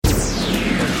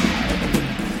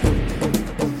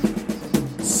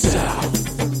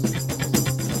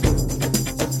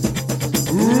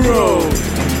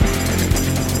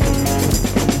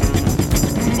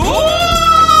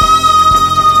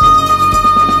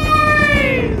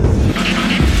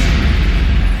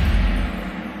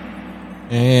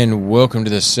welcome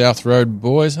to the South Road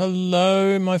Boys.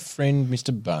 Hello, my friend,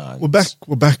 Mr. Barnes. We're back.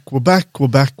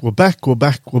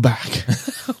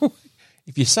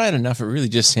 If you say it enough, it really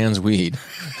just sounds weird.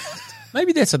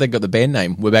 Maybe that's how they got the band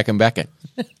name, We're Back and Back.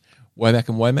 Womack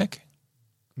and Womack?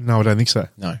 No, I don't think so.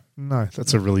 No,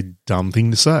 that's a really dumb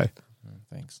thing to say.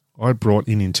 thanks. I brought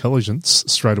in intelligence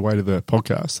straight away to the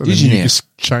podcast. And Did then you now?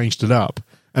 just changed it up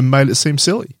and made it seem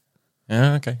silly.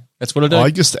 Oh, okay. That's what I do. I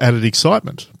just added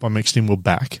excitement by mentioning we're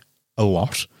back a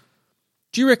lot.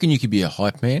 Do you reckon you could be a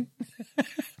hype man?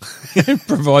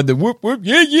 Provide the whoop whoop,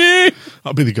 yeah.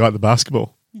 I'll be the guy at the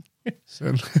basketball.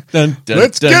 So, Dun, dun,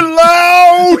 let's dun. get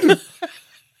loud!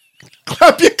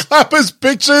 Clap your clappers,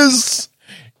 bitches!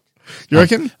 You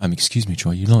reckon? Excuse me,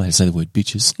 Troy, you're not allowed to say the word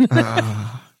bitches.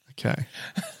 Okay.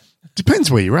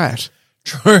 Depends where you're at.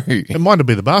 True. It might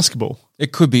be the basketball.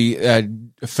 It could be a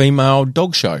female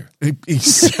dog show.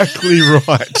 Exactly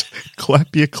right.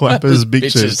 Clap your clappers,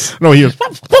 bitches. Bitches. No, you.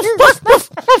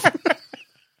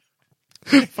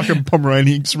 Fucking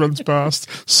Pomeranians runs past.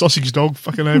 Sausage dog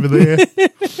fucking over there.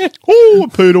 Oh, a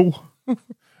poodle.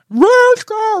 Let's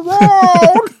go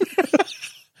round.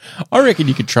 I reckon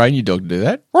you could train your dog to do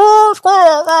that.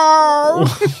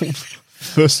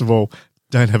 First of all,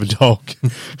 don't have a dog.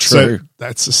 True. So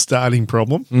that's a starting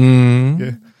problem.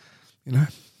 Yeah. You know,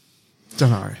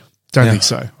 don't think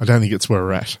so. I don't think it's where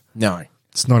we're at. No,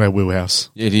 It's not our wheelhouse.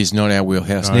 it is not our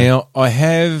wheelhouse. No. Now, I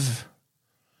have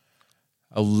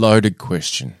a loaded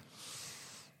question.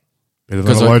 Better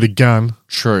than 'Cause a loaded gun.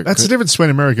 True. That's the difference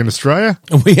between America and Australia.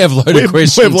 We have loaded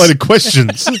questions. We have loaded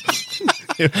questions.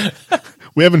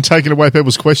 We haven't taken away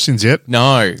people's questions yet.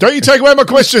 No. Don't you take away my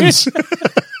questions.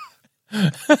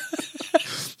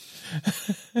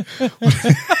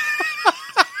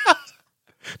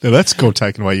 Now that's called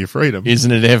taking away your freedom.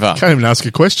 Isn't it ever? Can't even ask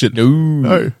a question.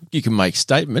 No. You can make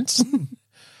statements.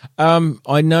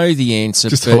 I know the answer.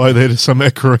 Just but hello there to some of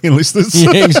our Korean listeners.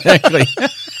 Yeah, exactly.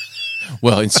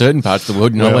 Well, in certain parts of the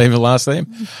world, not Well. even last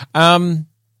them.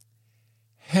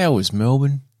 How was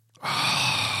Melbourne?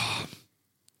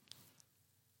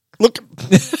 Look,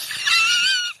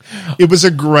 it was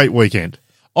a great weekend.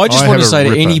 I just I want had to a say to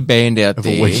ripper any band out Of a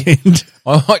there, weekend.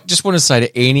 I just want to say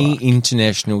to any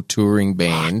international touring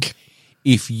band,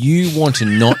 if you want to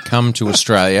not come to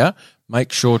Australia,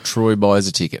 make sure Troy buys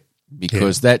a ticket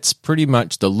because that's pretty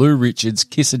much the Lou Richards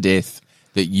kiss of death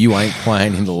that you ain't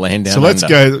playing in the land down So let's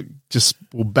under. go.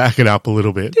 We'll back it up a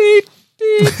little bit.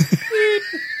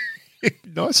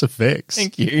 Nice effects.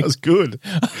 Thank you. That was good.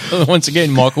 Once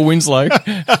again, Michael Winslow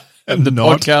of the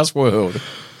Not. podcast world.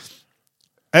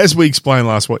 As we explained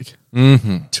last week,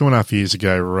 2.5 years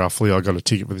ago, roughly, I got a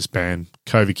ticket for this band.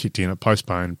 COVID kicked in, it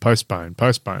postponed. It's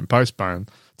a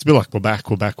bit like we're back.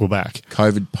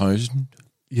 COVID posed,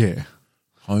 Yeah.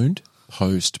 honed,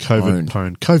 post, COVID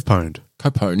poned. pwned.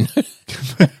 Copone.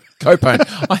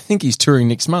 Copone. I think he's touring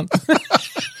next month.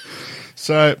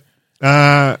 So,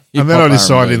 and then I pop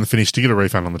decided R&B. in the finish to get a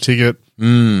refund on the ticket.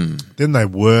 Then they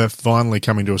were finally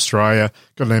coming to Australia.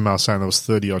 Got an email saying there was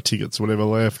 30-odd tickets, whatever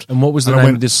left. And what was the And I name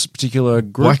went, of this particular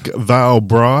group? Black Veil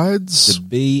Brides.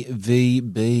 The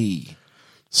BVB.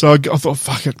 So I thought,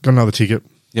 fuck it, got another ticket.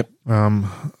 Yep.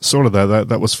 Sort of though,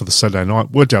 that was for the Saturday night.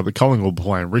 Worked out that Collingwood were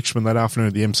playing Richmond that afternoon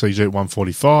at the MCG at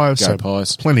 1:45. Go So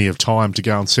Pies. plenty of time to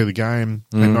go and see the game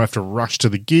and not have to rush to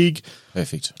the gig.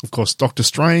 Perfect. Of course, Doctor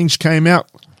Strange came out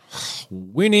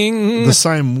Winning. the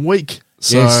same week.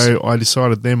 So Yes. I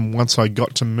decided then once I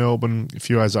got to Melbourne, a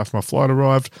few hours after my flight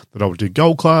arrived, that I would do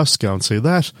Gold Class, go and see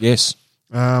that. Yes.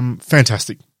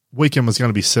 Fantastic. Weekend was going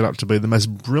to be set up to be the most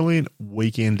brilliant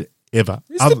weekend ever.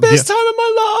 It's the best time of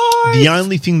my life. The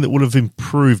only thing that would have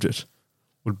improved it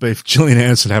would be if Gillian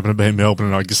Anderson happened to be in Melbourne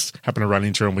and I just happened to run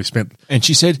into her and we spent And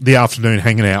she said, the afternoon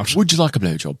hanging out. would you like a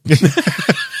blowjob?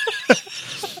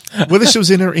 Whether she was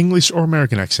in her English or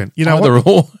American accent. You know Either what?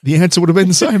 or. The answer would have been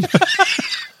the same.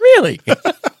 Really?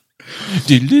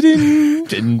 Dun, dun,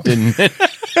 dun, dun.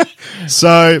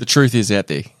 So, The truth is out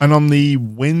there. and on the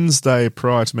Wednesday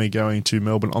prior to me going to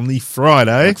Melbourne, on the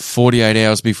Friday, 48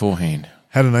 hours beforehand.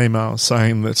 had an email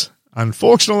saying that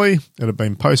unfortunately it had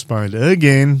been postponed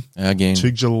again Again.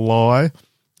 to July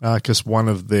because one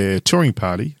of their touring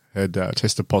party had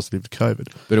tested positive to COVID.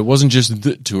 But it wasn't just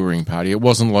the touring party. It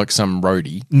wasn't like some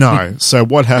roadie. No. So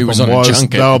what happened was on a was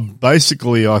junket. they were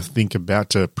basically, I think,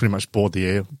 about to pretty much board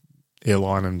the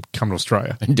airline and come to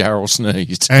Australia. And Daryl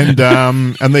sneezed. And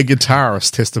their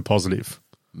guitarist tested positive.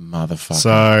 Motherfucker.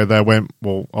 So they went,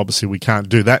 well, obviously we can't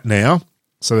do that now.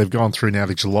 So they've gone through now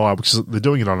to July, which is, they're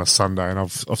doing it on a Sunday. And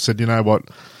I've said, you know what?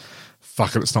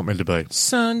 Fuck it, it's not meant to be.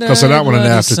 Sunday, Because I don't want to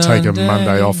now have to bloody take a Sunday.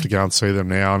 Monday off to go and see them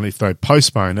now. And if they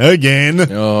postpone again,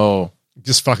 Oh,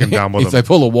 Just fucking done with If they them.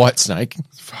 pull a white snake,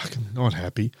 Fucking not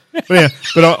happy. But yeah,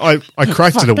 but I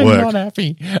cracked it at not work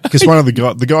happy. because one of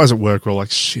the guys at work were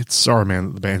like, "Shit, sorry, man,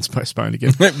 that the band's postponed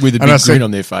again." With a And I big said, grin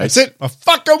on their face. That's it. My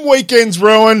fucking weekend's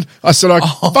ruined. I said, I'm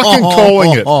fucking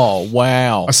calling it. Oh,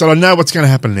 wow. I said, I know what's going to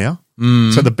happen now.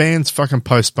 So the band's fucking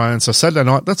postponed. So Saturday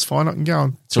night, that's fine. I can go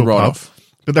on. It's a write-off.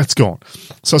 But that's gone.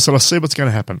 So I said, I see what's going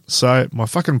to happen. So my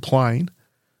fucking plane,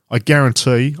 I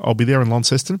guarantee I'll be there in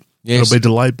Launceston. Yes. It'll be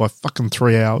delayed by fucking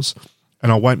 3 hours.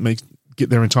 And I won't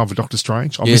get there in time for Doctor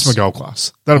Strange. I'll Yes. miss my gold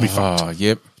class. That'll be fucked. Oh,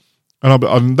 yep.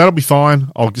 And that'll be fine.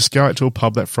 I'll just go out to a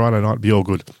pub that Friday night. Be all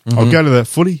good. I'll go to the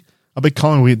footy. I'll be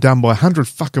calling we get done by 100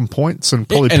 fucking points and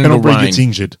probably And it'll Pendlebury rain. gets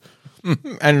injured.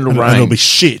 And it'll And rain. it'll be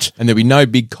shit. And there'll be no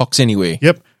big cocks anywhere.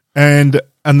 Yep. And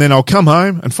then I'll come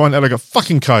home and find out I got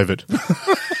fucking COVID.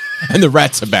 And the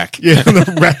rats are back. Yeah, and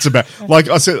the rats are back. Like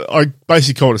I said, I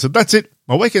basically called it. I said, that's it.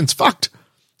 My weekend's fucked.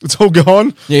 It's all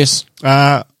gone. Yes.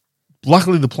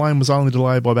 Luckily, the plane was only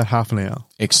delayed by about half an hour.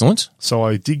 Excellent. So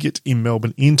I did get in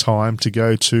Melbourne in time to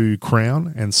go to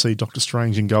Crown and see Doctor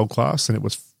Strange in gold class, and it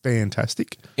was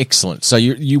fantastic. Excellent. So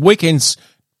your weekend's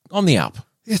on the up.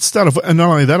 It started, and not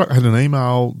only that, I had an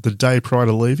email the day prior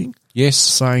to leaving Yes.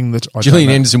 saying that Gillian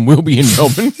Anderson will be in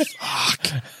Melbourne.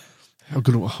 how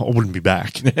good I wouldn't be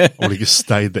back. I would have just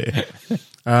stayed there.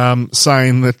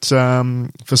 Saying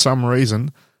that for some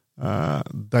reason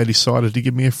they decided to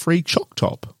give me a free choc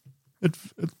top at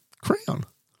Crown.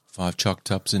 5 choc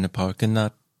tops in a poker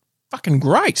nut. Fucking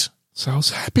great. So I was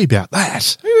happy about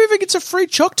that. Who ever gets a free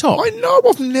choc top? I know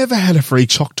I've never had a free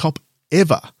choc top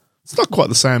ever. It's not quite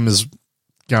the same as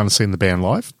going to see the band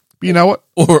live. But you know what?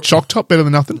 Or- choc top better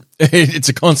than nothing. It's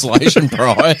a consolation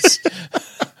prize.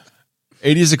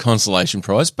 It is a consolation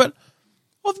prize, but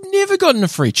I've never gotten a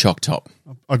free choc top.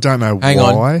 I don't know Hang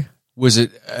why. on. Was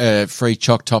it a free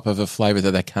choc top of a flavour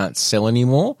that they can't sell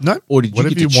anymore? No. Or did you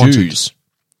Whatever get to you wanted. choose?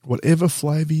 Whatever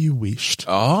flavour you wished.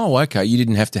 Oh, okay. You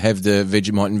didn't have to have the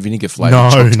Vegemite and vinegar flavour. No,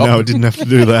 choc top. no, it didn't have to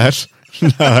do that.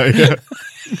 No.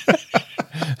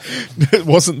 It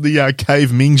wasn't the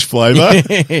Cave Minge flavour.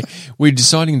 We're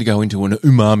deciding to go into an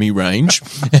umami range.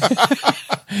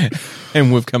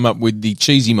 And we've come up with the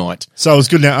cheesy mite. So it was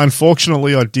good. Now,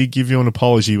 unfortunately, I did give you an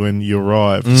apology when you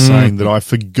arrived, saying that I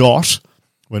forgot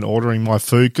when ordering my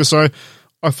food, because I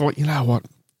thought, you know what?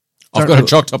 I've got a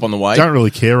choc top on the way. Don't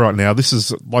really care right now. This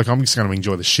is like, I'm just going to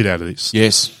enjoy the shit out of this.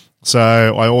 Yes. So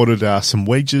I ordered some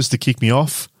wedges to kick me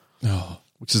off, Oh,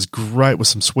 which is great with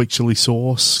some sweet chili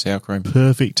sauce. sour cream.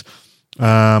 Perfect.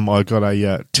 I got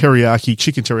a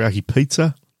chicken teriyaki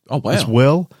pizza Oh, wow. as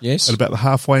well. Yes. At about the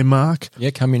halfway mark.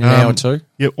 Yeah, come in an hour or two.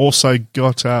 Yeah, also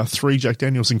got 3 Jack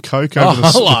Daniels and Coke over the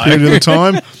hello. period of the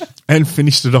time, and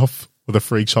finished it off with a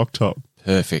free choc top.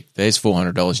 Perfect. There's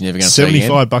 $400 you're never going to see again.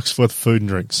 $75 worth of food and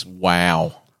drinks.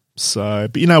 Wow. So,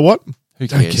 but you know what? Who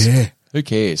Don't cares? care. Who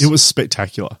cares? It was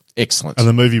spectacular. excellent. And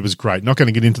the movie was great. Not going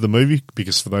to get into the movie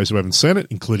because for those who haven't seen it,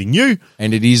 including you,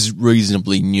 And it is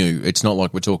reasonably new. It's not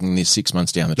like we're talking this 6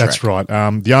 months down the track. that's right.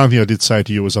 The only thing I did say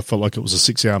to you was I felt like it was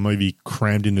a 6-hour movie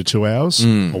crammed into 2 hours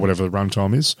or whatever the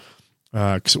runtime is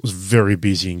because it was very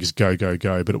busy and just go, go,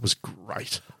 go, but it was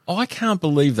great. I can't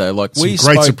believe though. Like Some we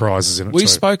great spoke, surprises in it we too.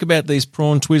 spoke about these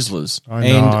prawn Twizzlers, I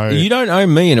and know. you don't owe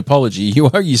me an apology. You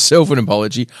owe yourself an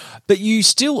apology. But you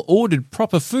still ordered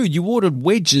proper food. You ordered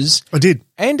wedges I did.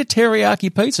 and a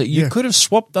teriyaki pizza. You Yeah. could have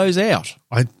swapped those out.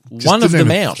 I just One of didn't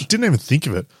them even- out. Didn't even think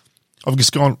of it. I've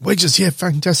just gone, wedges, yeah,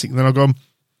 fantastic. And then I've gone,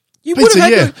 You Pizza, would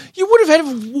have yeah. had you would have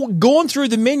had gone through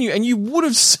the menu and you would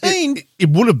have seen it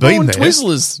would have been prawn there.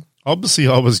 Twizzlers. Obviously,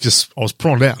 I was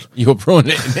prawned out. You were prawn.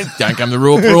 Don't come the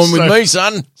raw prawn with So- me,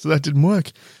 son. So that didn't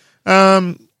work.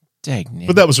 Dag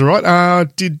But that was all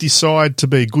right. Did decide to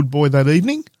be a good boy that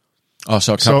evening. Oh,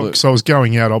 so a couple So I was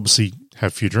going out, obviously,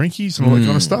 have a few drinkies and all that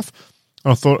kind of stuff.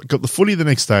 And I thought, got the footy the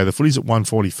next day. The footy's at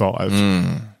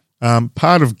 1:45.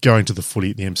 Part of going to the footy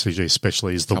at the MCG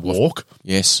especially is the walk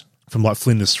yes. from like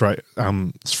Flinders Street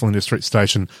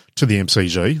Station to the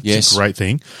MCG. It's Yes. a great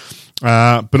thing.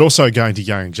 But also going to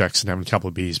Young and Jackson, having a couple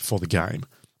of beers before the game.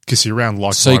 Because you're around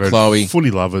like-minded Chloe. footy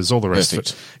lovers, all the rest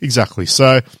Perfect. of it. Exactly.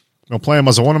 So my plan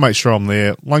was I want to make sure I'm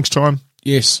there lunchtime,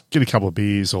 Yes. get a couple of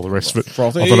beers, all the rest of it.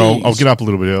 Frothies. I thought I'll get up a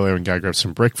little bit earlier and go grab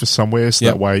some breakfast somewhere. So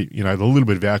Yep. that way, the little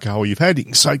bit of alcohol you've had, you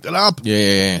can soak that up.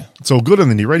 Yeah. It's all good. And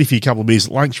then you're ready for your couple of beers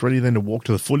at lunch, ready then to walk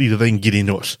to the footy to then get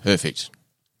into it. Perfect.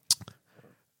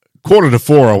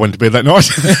 3:45, I went to bed that night.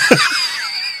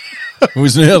 It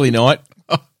was an early night.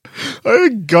 I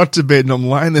got to bed and I'm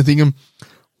laying there thinking,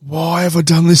 why have I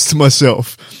done this to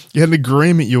myself? You had an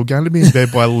agreement you were going to be in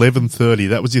bed by 11:30.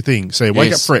 That was your thing. So you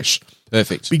wake Yes. up fresh.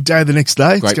 Perfect. Big day the next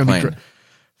day. Great it's going to be plan. great.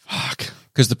 Fuck.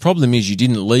 Because the problem is you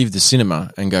didn't leave the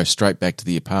cinema and go straight back to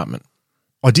the apartment.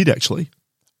 I did actually.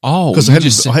 Oh, Because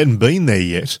I hadn't been there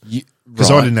yet.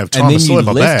 Because I didn't have time. And then I still you had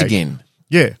my left bag. again.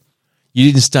 Yeah. You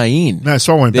didn't stay in. No,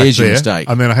 so I went There's back your there. mistake.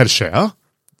 And then I had a shower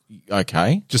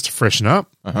Okay. just to freshen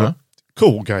up. Uh-huh.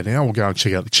 Cool, we'll go now. We'll go and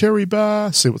check out the Cherry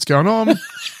Bar, see what's going on.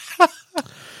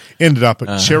 Ended up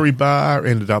at Cherry Bar,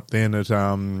 ended up then at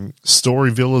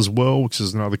Storyville as well, which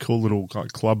is another cool little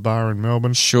club bar in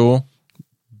Melbourne. Sure.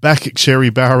 Back at Cherry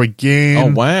Bar again.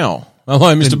 Oh, wow.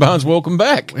 Hello, Mr. Barnes. Welcome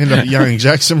back. Ended up at Young and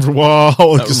Jackson for a while.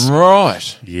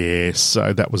 Right. Yeah,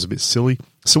 so that was a bit silly.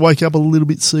 So wake up a little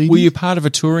bit seedy. Were you part of a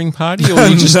touring party, or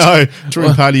you just No,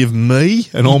 touring party of me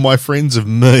and all my friends of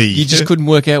me. you just couldn't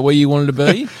work out where you wanted to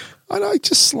be? I know,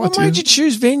 just like What made you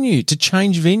choose to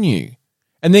change venue,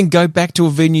 and then go back to a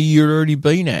venue you'd already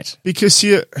been at? because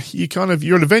you're at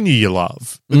a venue you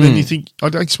love, but then you think, I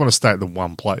don't just want to stay at the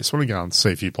one place. I want to go and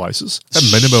see a few places.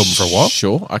 Haven't been to Melbourne for a while.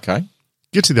 Sure. Okay.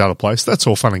 Get to the other place. That's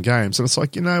all fun and games. And it's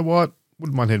like, you know what?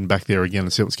 Wouldn't mind heading back there again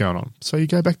and see what's going on. So you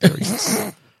go back there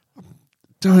again.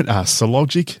 Don't ask the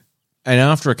logic. And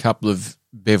after a couple of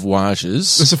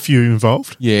beverages, There's a few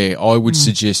involved. yeah, I would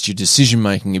suggest your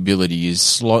decision-making ability is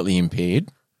slightly impaired.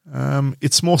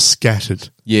 It's more scattered.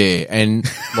 Yeah, and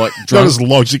like Not as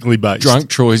logically based. drunk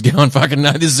Troy's going, fucking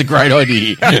no, this is a great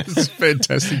idea. It's a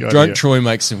fantastic idea. Drunk Troy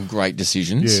makes some great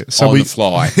decisions Yeah, on the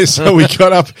fly. So we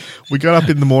got up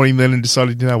in the morning then and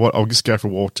decided, you know what, I'll just go for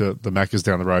a walk to the Macca's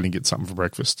down the road and get something for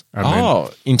breakfast. And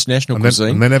International then, cuisine.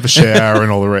 and then have a shower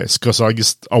and all the rest, because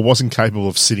I wasn't capable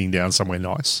of sitting down somewhere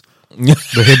nice.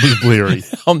 The head was bleary.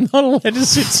 I'm not allowed to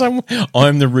sit somewhere.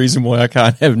 I'm the reason why I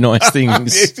can't have nice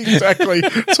things. Yes, exactly.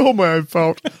 It's all my own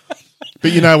fault.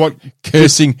 But you know what?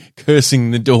 cursing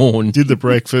the dawn. Did the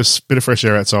breakfast, bit of fresh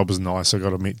air outside was nice, I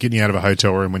got to admit. Getting you out of a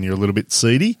hotel room when you're a little bit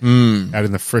seedy, out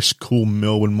in the fresh, cool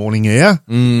Melbourne morning air,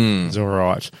 is all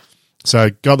right. So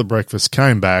got the breakfast,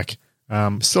 came back,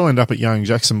 still end up at Young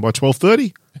Jackson by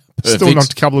 12:30. Still Perfect.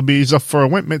 knocked a couple of beers off for a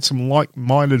went, met some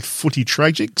like-minded footy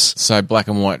tragics, So black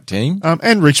and white team.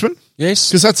 and Richmond, Yes.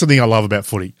 because that's the thing I love about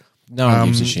footy. No one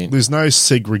gives a shit. There's no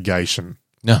segregation.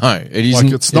 No, it isn't.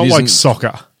 Like, it's not like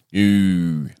soccer.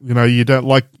 You. You know, you don't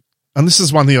like, and this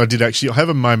is one thing I did actually. I had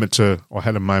a moment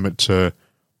to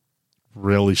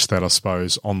relish that, I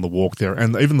suppose, on the walk there,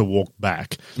 and even the walk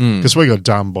back, because we got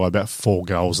done by about 4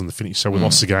 goals in the finish, so we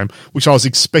lost the game, which I was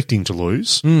expecting to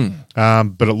lose,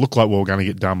 but it looked like we were going to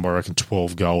get done by, I reckon,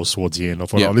 12 goals towards the end. I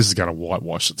thought, Yep. oh, this is going to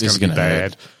whitewash. It's This going is to be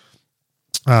gonna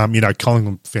bad. You know,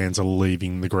 Collingwood fans are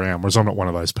leaving the ground, whereas I'm not one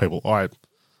of those people.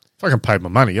 If I can pay my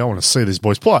money, I want to see these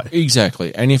boys play.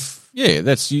 Exactly. And if,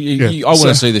 that's, I want So-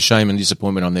 to see the shame and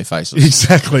disappointment on their faces.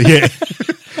 Exactly, yeah.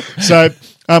 So,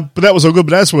 but that was all good.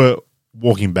 But as we're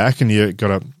walking back, and you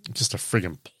got just a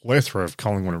friggin' plethora of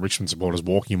Collingwood and Richmond supporters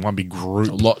walking in one big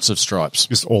group, Lots of stripes.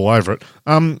 just all over it.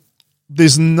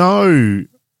 There's no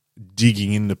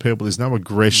digging into people. There's no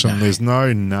aggression. There's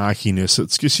no narkiness.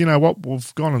 It's just, you know what,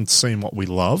 we've gone and seen what we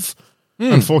love.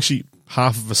 Unfortunately,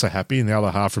 half of us are happy and the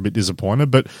other half are a bit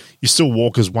disappointed, but you still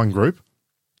walk as one group.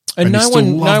 And And you no still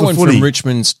one, love the from footy.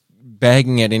 Richmond's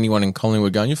bagging at anyone in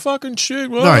Collingwood going, you fucking shit.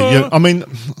 No, I mean,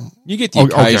 You get the I'll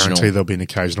occasional. guarantee there'll be an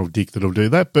occasional dick that'll do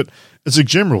that, but it's a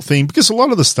general thing because a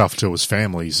lot of the stuff too is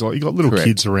families. Like you got little Correct.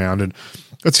 kids around, and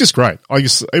it's just great. I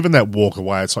guess even that walk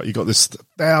away, it's like you got this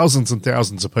thousands and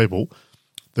thousands of people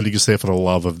that are just there for the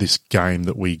love of this game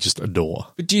that we just adore.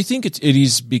 But do you think it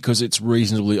is because it's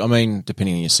reasonably, I mean,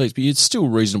 depending on your seats, but it's still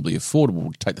reasonably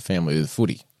affordable to take the family to the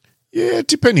footy? Yeah,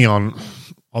 depending on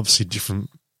obviously different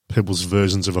people's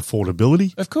versions of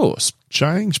affordability Of course.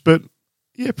 change, but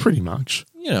yeah, pretty much.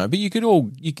 You know, but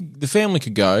the family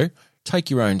could go, take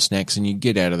your own snacks, and you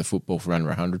get out of the football for under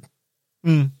 100.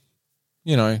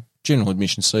 You know, general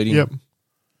admission seating. Yep.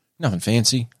 Nothing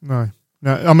fancy. No,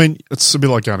 I mean, it's a bit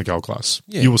like going to gold class.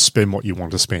 Yeah. You will spend what you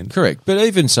want to spend. Correct. But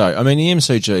even so, I mean, the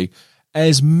MCG,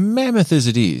 as mammoth as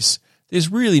it is,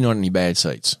 there's really not any bad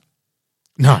seats.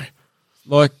 No.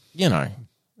 Like, you know,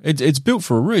 it's built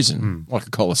for a reason, like a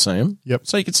Coliseum. Yep.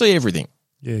 So you can see everything.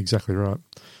 Yeah, exactly right.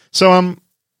 So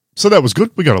so that was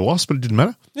good. We got a loss, but it didn't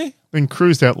matter. Yeah. Then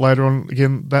cruised out later on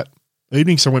again that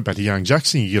evening. So I went back to Young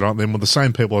Jackson. You get on them with the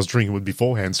same people I was drinking with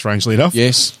beforehand, strangely enough.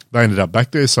 Yes. They ended up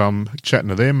back there, so I'm chatting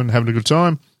to them and having a good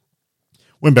time.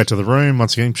 Went back to the room,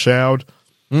 once again, showered,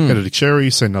 headed to Cherry,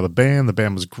 seen another band. The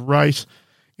band was great.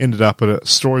 Ended up at a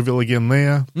Storyville again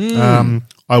there.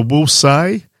 I will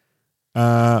say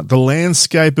the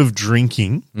landscape of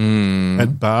drinking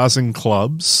at bars and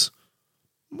clubs,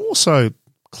 more so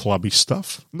clubby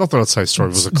stuff. Not that I'd say Storyville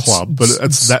was a club, but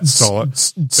it's that style.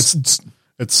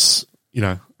 It's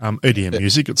EDM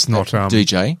music. It's not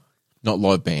DJ, not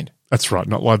live band. That's right,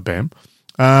 not live BAM.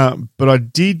 But I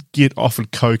did get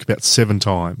offered coke about 7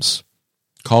 times.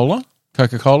 Cola?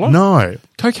 Coca-Cola? No.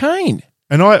 Cocaine.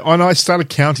 And I started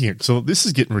counting it, so this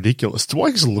is getting ridiculous. Do I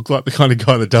actually look like the kind of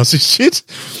guy that does this shit?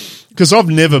 Because I've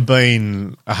never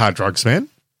been a hard drugs man.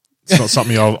 It's not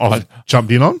something I've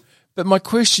jumped in on. But my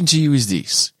question to you is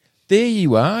this. There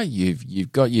you are,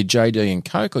 you've got your JD and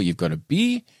Coke, or you've got a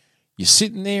beer, you're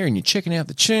sitting there and you're checking out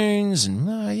the tunes and,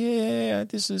 oh, yeah,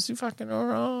 this is fucking all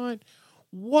right.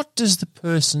 What does the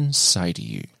person say to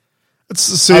you?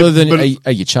 Other than,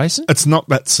 are you chasing? It's not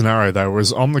that scenario, though,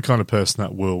 whereas I'm the kind of person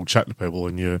that will chat to people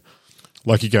and you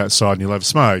go outside and you'll have a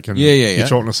smoke and you're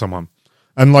talking to someone.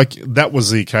 And, that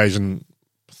was the occasion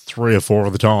 3 or 4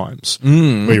 of the times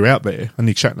where you're out there and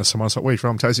you're chatting to someone. It's like, where are you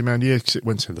from? Tassie, man. Yeah, it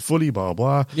went to the footy, blah,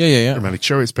 blah. Yeah. Romantic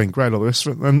show. It's been great, all the rest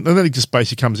of it. And then he just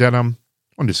basically comes out, want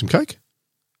to do some coke?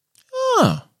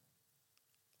 Oh.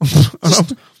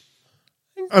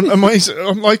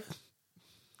 I'm like,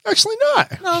 actually, no.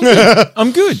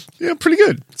 I'm good. Yeah, pretty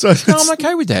good. So No, I'm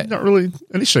okay with that. Not really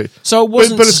an issue. So it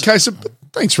wasn't... But it's a case of,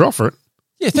 thanks for offering it.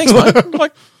 Yeah, thanks,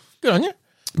 mate. Good on you.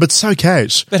 But so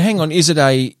cash. But hang on, is it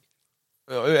a...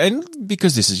 and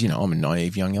because this is, I'm a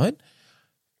naive young lad.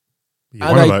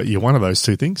 You're one of those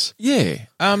two things. Yeah.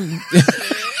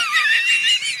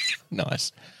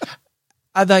 Nice.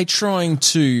 Are they trying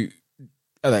to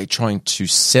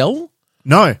sell?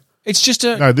 No. It's just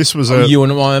No, this was you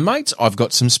and my mates, I've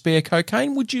got some spare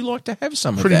cocaine. Would you like to have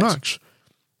some of that? Pretty much.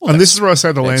 Well, and this is where I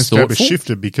say the landscape has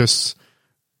shifted because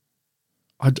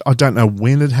I don't know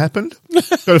when it happened.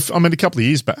 But a couple of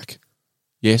years back.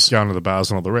 Yes. Going to the bars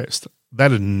and all the rest.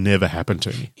 That had never happened to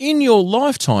me. In your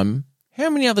lifetime, how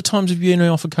many other times have you been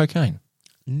offered cocaine?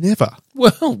 Never.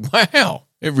 Well, wow.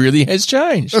 It really has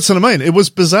changed. That's what I mean. It was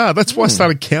bizarre. That's why I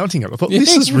started counting it. I thought,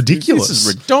 this is ridiculous. This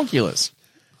is ridiculous.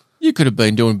 You could have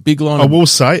been doing big line. I will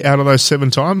say, out of those 7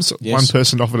 times, one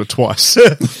person offered it twice.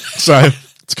 So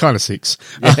it's kind of 6.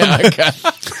 Yeah, okay.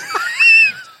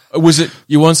 Was it,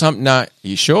 you want something? No. Are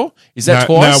you sure? Is that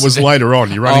twice? No, it was later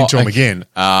on. You run into them again.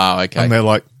 Oh, okay. And they're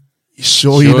like, you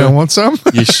sure you don't want some?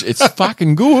 It's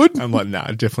fucking good. I'm like, nah,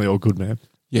 definitely all good, man.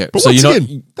 Yeah, but so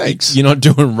thanks. You're not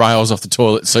doing rails off the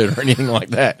toilet seat or anything like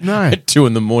that. No. At 2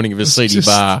 a.m. of a seedy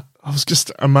bar. I was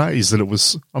just amazed that it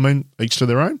was, each to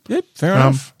their own. Yep, fair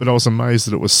enough. But I was amazed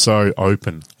that it was so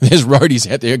open. There's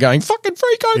roadies out there going, fucking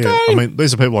free cocaine. Yeah,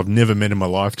 these are people I've never met in my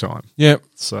lifetime. Yep.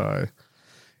 So,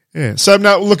 yeah. So,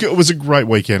 no, look, it was a great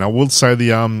weekend. I will say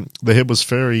the head was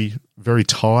very, very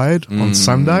tired on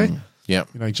Sunday. Yeah.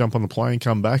 Jump on the plane,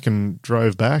 come back and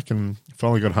drove back and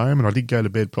finally got home. And I did go to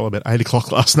bed probably about 8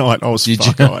 o'clock last night. I was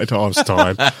tired. I was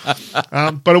tired.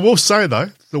 But I will say, though,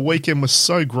 the weekend was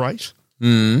so great.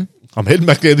 I'm heading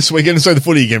back there this weekend and see the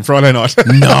footy again Friday night.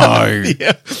 No.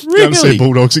 Yeah. Really? Going to see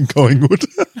Bulldogs in Collingwood.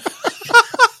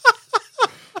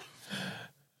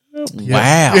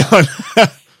 Wow. Yeah,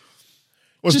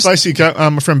 was basically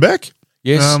my friend Beck.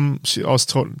 Yes. I was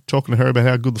talking to her about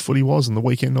how good the footy was and the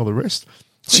weekend and all the rest.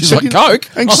 She's like, Coke,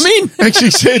 I'm in. And she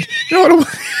said, you know what?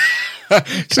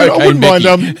 I wouldn't mind.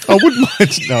 No, I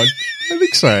don't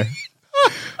think so.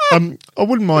 I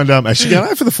wouldn't mind actually going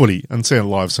out for the footy and seeing it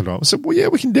live sometime. I said, well, yeah,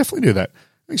 we can definitely do that.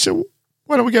 And she said, well,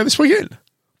 why don't we go this weekend?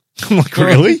 I'm like,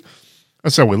 really?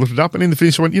 And so we looked it up, and in the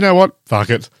finish, I went, you know what? Fuck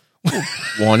it.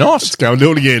 Why not? Let's go and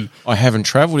do it again. I haven't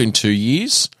travelled in 2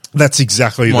 years. That's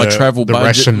exactly my the travel budget.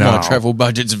 Rationale. My travel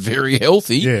budget's very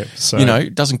healthy. Yeah, so.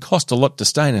 It doesn't cost a lot to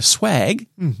stay in a swag.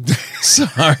 So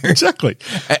exactly.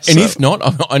 And if not,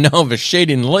 I know of a shed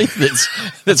in Leith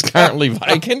that's currently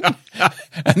vacant,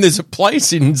 and there's a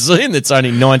place in Zen that's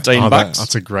only $19.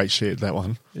 That's a great shed, that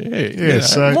one. Yeah.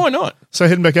 So why not? So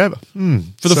heading back over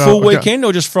for the full weekend,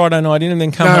 or just Friday night in and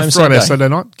then come home Friday, Sunday? Saturday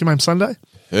night. Come home Sunday.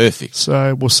 Perfect.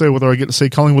 So we'll see whether I get to see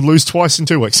Collingwood lose twice in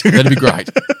 2 weeks. That'd be great.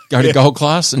 Go to Gold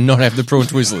Class and not have the prawn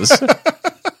twizzlers.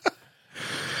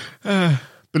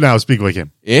 But no, it was a big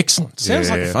weekend. Excellent. Sounds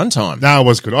like a fun time. No, it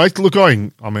was good.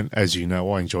 As you know,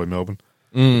 I enjoy Melbourne.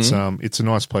 It's a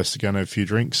nice place to go and have a few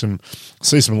drinks and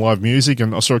see some live music.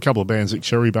 And I saw a couple of bands at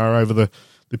Cherry Bar over the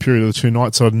period of the 2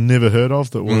 nights I'd never heard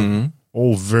of that were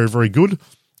all very, very good.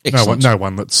 Excellent. No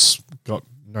one that's got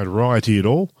notoriety at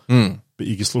all. But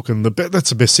you just look and that's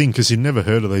the best thing because you've never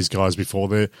heard of these guys before.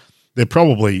 They're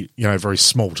probably very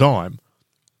small time,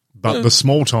 but the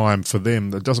small time for them,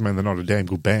 that doesn't mean they're not a damn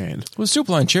good band. Well, still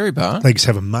playing Cherry Bar. They just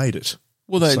haven't made it.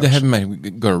 Well, they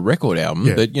haven't got a record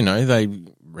album, but they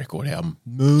record album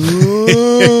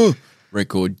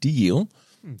record deal.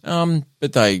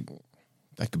 But they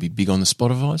could be big on the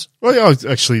Spotify's. Well, yeah,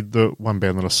 actually, the one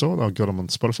band that I saw, I got them on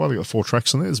Spotify. They got 4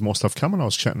 tracks on there. There's more stuff coming. I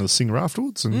was chatting to the singer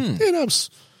afterwards, and it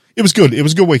was good. It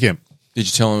was a good weekend. Did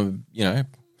you tell them,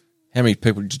 how many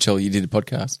people did you tell you did a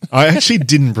podcast? I actually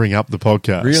didn't bring up the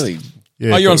podcast. Really?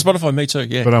 Yeah, Oh, you're on Spotify? Me too,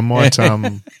 yeah. But I might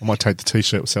take the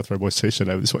T-shirt with South Road Boys T-shirt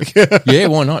over this week. Yeah,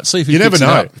 why not? See if You never picks it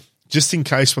know. up. Just in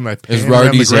case when they There's pan around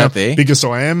the roadies ground, out there. because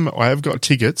I have got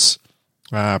tickets,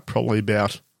 probably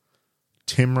about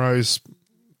 10 rows.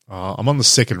 I'm on the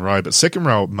second row, but second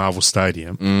row at Marvel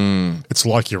Stadium, it's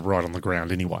like you're right on the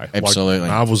ground anyway. Absolutely. Like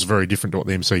Marvel's very different to what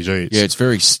the MCG is. Yeah, it's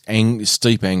very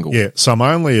steep angle. Yeah, so I'm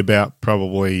only about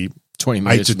probably 20 8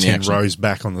 metres to from the 10 action. rows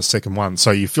back on the second one,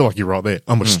 so you feel like you're right there.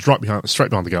 I'm straight behind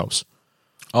the goals.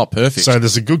 Oh, perfect. So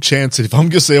there's a good chance that if I'm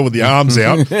just there with the arms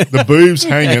out, the boobs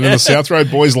hanging, and the South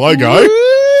Road Boys logo,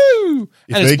 Woo!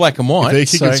 And it's black and white. if they're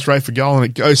kicking so- straight for goal and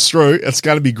it goes through, it's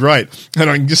going to be great. And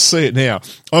I can just see it now.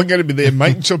 I'm going to be there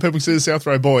making sure people see the South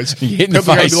Road Boys. You hit in the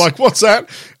People are going face. to be like, what's that?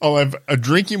 I'll have a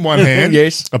drink in one hand,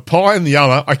 Yes. a pie in the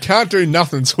other. I can't do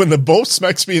nothing. So when the ball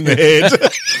smacks me in the head,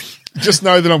 just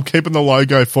know that I'm keeping the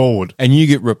logo forward. And you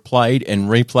get replayed and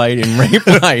replayed and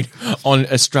replayed on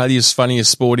Australia's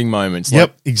funniest sporting moments.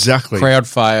 Yep, exactly. Crowd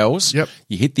fails. Yep.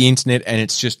 You hit the internet and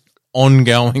it's just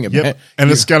ongoing. Yep.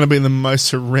 And it's going to be the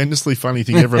most horrendously funny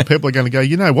thing ever. And people are going to go,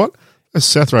 you know what? Those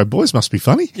South Road Boys must be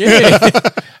funny. Yeah.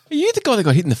 Are you the guy that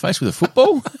got hit in the face with a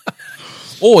football?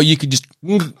 Or you could just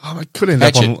Oh, it could end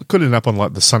up on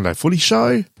like the Sunday Footy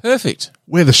Show. perfect.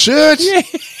 Wear the shirt. Yeah.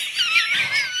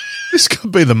 This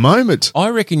could be the moment. I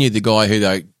reckon you're the guy who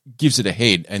though gives it a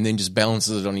head and then just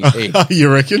balances it on his head You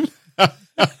reckon?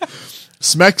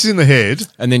 Smacks in the head,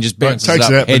 and then just bounces takes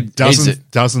up, it out, heads but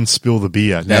it. doesn't spill the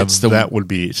beer. Now That's the- that would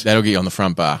be it. That'll get you on the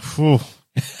front bar. Ooh,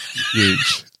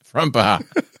 huge. Front bar.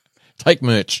 Take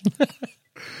merch.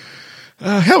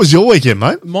 How was your weekend,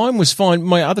 mate? Mine was fine.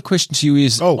 My other question to you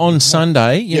is on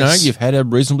Sunday, Yes. you've had a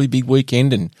reasonably big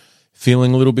weekend and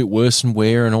feeling a little bit worse and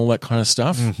wear and all that kind of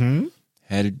stuff. Mm-hmm.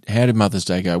 How did Mother's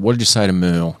Day go? What did you say to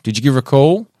Merle? Did you give her a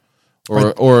call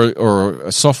or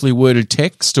a softly worded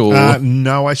text or?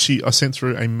 No, actually, I sent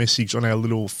through a message on our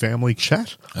little family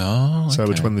chat. Oh, So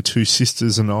okay. between the two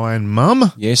sisters and I and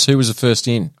Mum, Yes, who was the first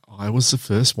in? I was the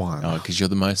first one. Oh, because you're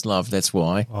the most loved, that's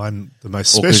why. I'm the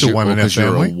most Or 'cause special you're- one or in our 'cause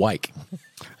you're family. awake.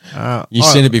 You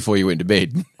I- sent it before you went to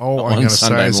bed I'm on going to say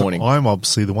Sunday is morning. I'm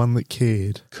obviously the one that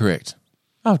cared Correct.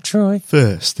 Oh, Troy.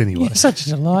 first, anyway. You're such a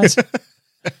delight.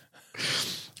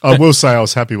 I will say I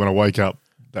was happy when I woke up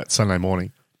that Sunday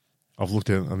morning. I've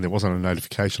looked at it and there wasn't a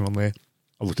notification on there.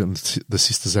 I looked at it and the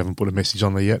sisters haven't put a message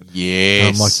on there yet. Yes.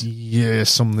 And I'm like,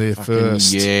 yes, I'm there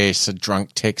first. Yes, a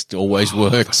drunk text always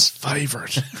works.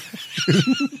 Favourite.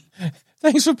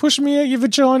 Thanks for pushing me out your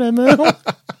vagina, Merle.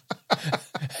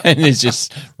 And there's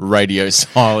just radio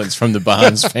silence from the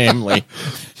Barnes family.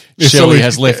 Shelley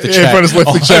has left the chat. Everyone has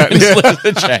left the chat. Ivan has Yeah. left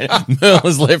the chat. Merle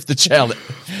has left the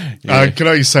chat. Can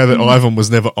I just say that Ivan was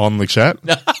never on the chat?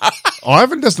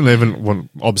 Ivan doesn't even, well,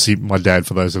 obviously my dad,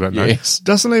 for those that don't know, Yes.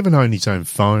 doesn't even own his own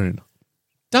phone.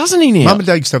 Doesn't he now? Mum and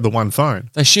Dad used to have the one phone.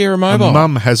 They share a And mobile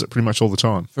Mum has it pretty much all the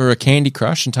time. for a Candy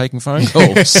Crush and taking phone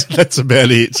calls. That's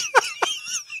about it.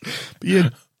 But yeah,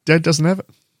 Dad doesn't have it.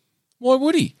 Why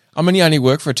would he? I mean, he only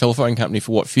worked for a telephone company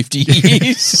for, 50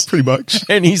 years? Pretty much.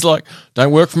 And he's like,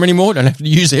 don't work for them anymore, don't have to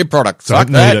use their product. Fuck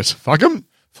Don't that. need it. Fuck him.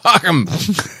 Fuck them.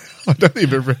 I don't think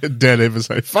I've ever heard Dad ever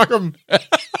say, fuck him.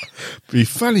 Be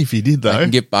funny if he did, though.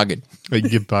 And get buggered. They can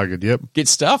get buggered, yep. Get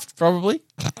stuffed, probably.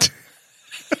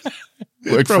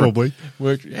 Yeah, probably.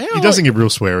 He doesn't get real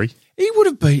sweary. He would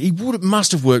have been.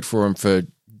 Must have worked for him for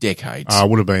decades.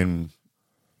 Would have been,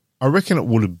 I reckon it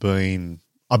would have been,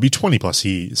 I'd be 20 plus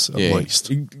years at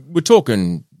least. We're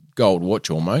talking gold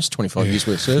watch almost. 25 years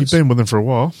worth of You've service. been with him for a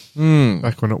while.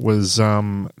 Back when it was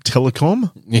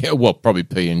Telecom. Yeah, well, probably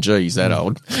P&G. He's that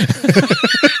old.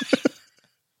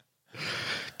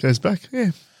 Goes back,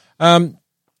 yeah.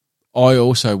 I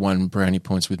also won brownie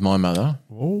points with my mother.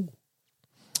 Oh.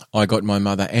 I got my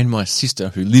mother and my sister,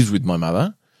 who lives with my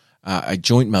mother, a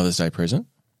joint Mother's Day present.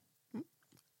 Well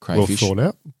Crayfish. thought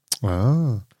out.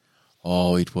 Ah.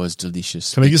 Oh, it was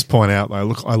delicious. Can I just point out, though,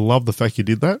 look, I love the fact you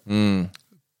did that, Mm.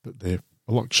 but they're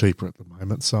a lot cheaper at the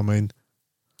moment. So, I mean,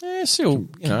 Yeah, still,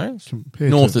 compared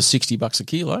north to, of $60 a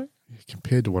kilo.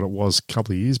 compared to what it was a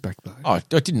couple of years back, though. Oh, I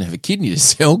didn't have a kidney to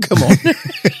sell. Come on.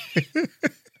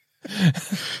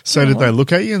 So did they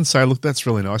look at you and say, look, that's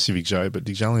really nice of you, Joe, but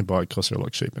did you only buy it because they're a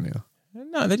lot cheaper now?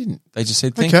 No, they didn't. They just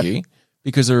said thank Okay. you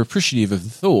because they're appreciative of the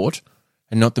thought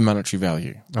and not the monetary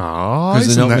value. Oh, Because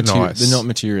isn't that nice? they're not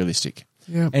materialistic.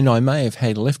 Yeah. And I may have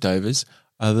had leftovers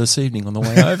this evening on the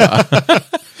way over.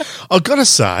 I've got to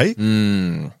say,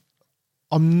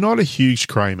 I'm not a huge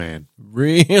cray man.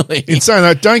 Really? In saying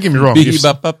that, don't get me wrong. If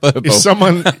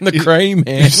someone the cray man.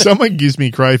 if someone gives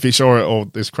me crayfish or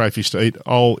there's crayfish to eat,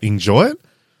 I'll enjoy it.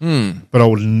 But I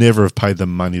would never have paid the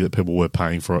money that people were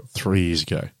paying for it 3 years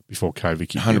ago before COVID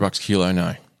kicked in. $100 a kilo,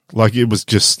 no. Like it was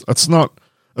just, it's not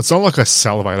like I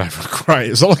salivate over a cray.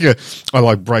 It's not like I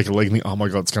like break a leg and think, oh my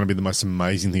God, it's going to be the most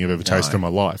amazing thing I've ever tasted in my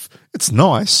life. It's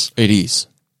nice. It is.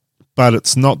 But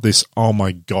it's not this, oh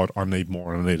my God, I need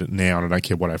more and I need it now and I don't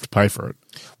care what I have to pay for it.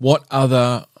 What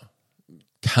other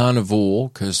carnivore,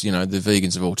 because, you know, the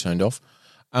vegans have all turned off,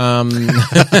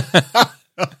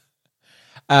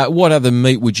 what other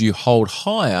meat would you hold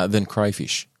higher than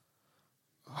crayfish?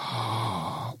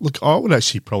 Look, I would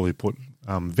actually probably put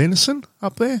venison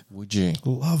up there. Would you?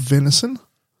 Love venison.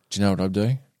 Do you know what I'd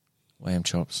do? Lamb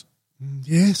chops.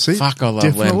 Yeah, see? Fuck, I love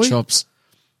definitely. lamb chops.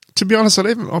 To be honest,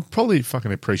 I'd probably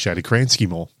fucking appreciate a Kransky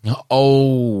more.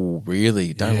 Oh,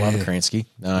 really? Don't love a Kransky?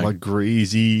 No. Like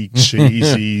greasy,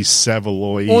 cheesy,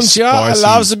 Savoy, spicy. I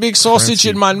love the big sausage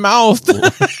in my mouth.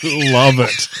 Love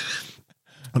it.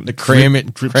 The cram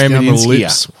it drips in down the here.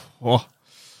 lips. Oh.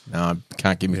 No, I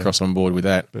can't get me cross on board with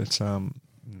that. But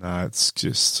no, it's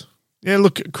just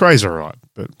look, cray's all right,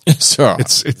 but It's all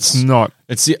right. it's not.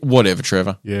 It's whatever,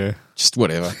 Trevor. Yeah, Just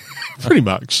whatever. pretty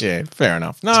much. Yeah, fair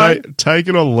enough. No, Take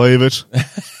it or leave it.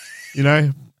 You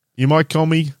know, you might call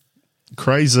me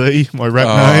Crazy, my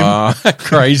rap name.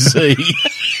 Crazy.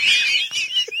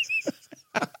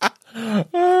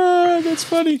 That's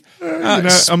funny.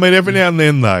 I mean, every now and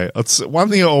then, though, it's one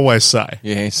thing I always say.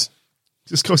 Yes.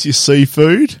 Just because you see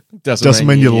food Doesn't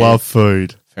mean you love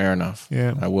food. Fair enough.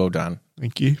 Yeah. Well done.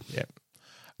 Thank you.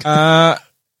 Yep.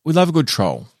 We love a good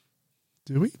troll.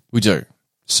 Do we? We do.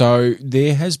 So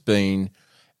there has been,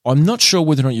 I'm not sure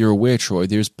whether or not you're aware, Troy,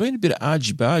 there's been a bit of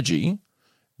argy-bargy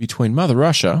between Mother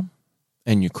Russia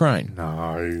and Ukraine.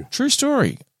 No. True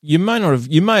story. You may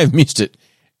have missed it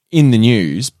in the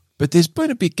news, but there's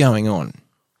been a bit going on.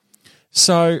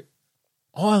 So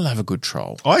I love a good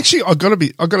troll. I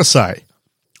gotta say,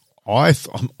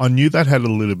 I knew that had a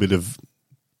little bit of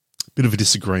a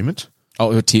disagreement.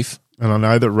 Oh, a tiff. And I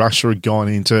know that Russia had gone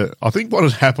into, I think what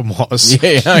had happened was.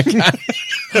 Yeah, okay.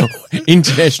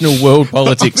 International world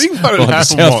politics I think what by had the happened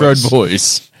South Road was-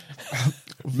 Boys.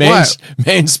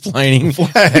 Mansplaining.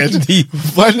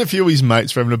 Vlad and a few of his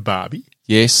mates were having a barbie,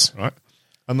 Yes, right?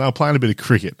 And they were playing a bit of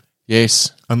cricket.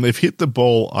 yes. And they've hit the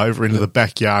ball over into the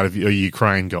backyard of a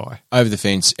Ukraine guy. Over the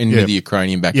fence into the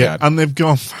Ukrainian Yeah, backyard. and they've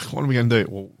gone, fuck, what are we going to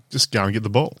do? Well, just go and get the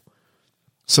ball.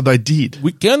 So they did.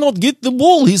 We cannot get the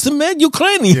ball. He's the mad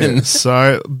Ukrainian. Yeah,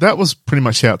 so that was pretty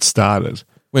much how it started.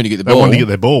 When do you get the They ball? wanted to get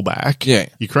their ball back. Yeah.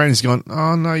 Ukraine's gone,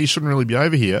 oh, no, you shouldn't really be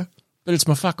over here. But it's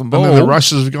my fucking ball. And then the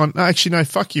Russians have gone, no, actually, no,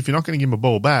 fuck you. If you're not going to give my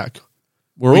ball back.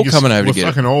 We're all coming over to We're get it.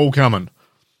 fucking all coming.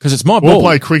 Because it's my We'll ball.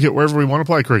 play cricket wherever we want to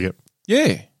play cricket.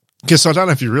 Yeah. Because I don't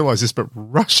know if you realise this, but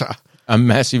Russia I'm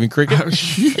massive in cricket. are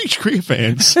huge cricket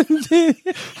fans.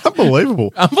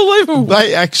 Unbelievable. Unbelievable.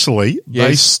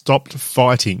 They stopped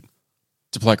fighting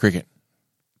To play cricket.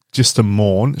 just to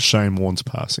mourn Shane Warne's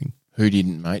passing. Who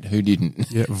didn't, mate? Who didn't?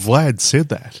 Yeah, Vlad said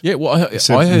that. Yeah, well, He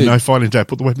said, I heard no fighting today.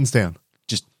 Put the weapons down.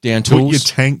 just down Put your tools,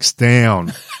 tanks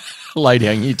down. lay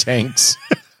down your tanks.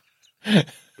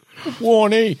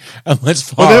 Warnie, and let's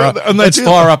fire up. and they Let's do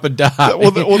fire that. up a dart.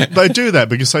 Well, they do that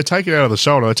because they take it out of the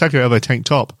shoulder. They take it out of their tank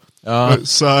top.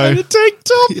 So, the tank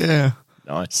top. yeah.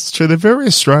 Nice. It's true. They're very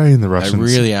Australian, the They Russians.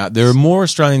 really are. They're more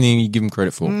Australian than you give them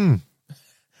credit for.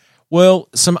 Well,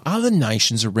 some other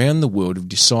nations around the world have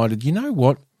decided, you know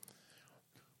what?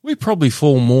 We probably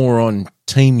fall more on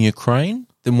Team Ukraine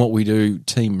than what we do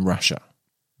Team Russia.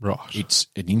 Right. It's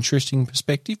an interesting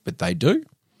perspective, but they do.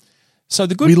 So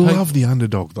the good We people, love the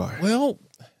underdog, though. well,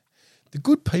 the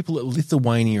good people at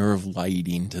Lithuania have laid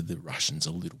into the Russians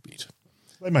a little bit.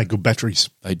 They make good batteries.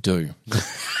 They do.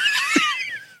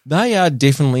 They are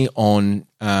definitely on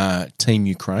Team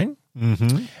Ukraine,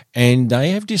 and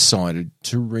they have decided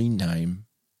to rename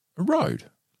a road.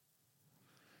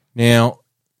 Now,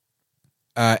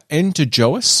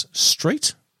 Antijoas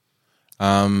Street,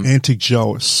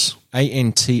 Antijoas.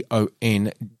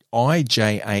 Antonijas,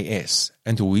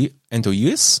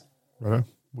 Antoius, Right.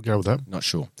 We'll go with that. not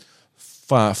sure,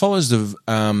 follows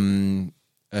the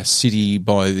a city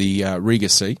by the Riga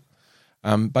Sea.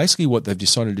 Basically, what they've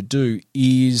decided to do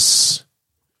is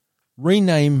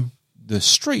rename the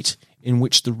street in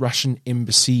which the Russian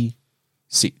embassy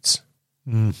sits.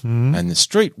 Mm-hmm. And the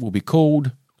street will be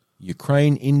called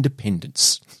Ukraine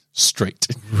Independence Street.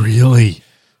 Really?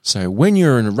 So when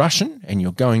you're a Russian and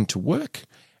you're going to work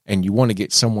and you want to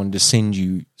get someone to send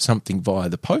you something via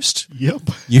the post, Yep.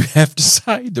 you have to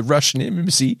say the Russian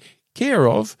embassy care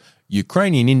of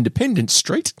Ukrainian Independence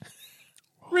Street,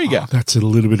 Riga. Oh, that's a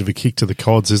little bit of a kick to the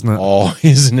cods, isn't it? Oh,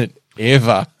 isn't it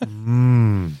ever?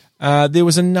 There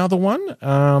was another one.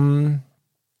 In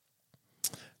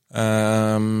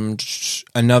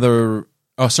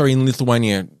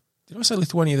Lithuania. Did I say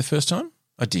Lithuania the first time?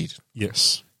 I did.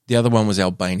 Yes. The other one was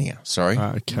Albania, sorry.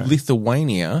 Okay.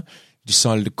 Lithuania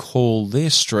decided to call their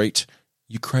street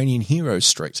Ukrainian Hero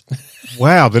Street.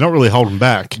 Wow, they're not really holding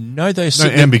back. No, No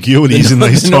ambiguities in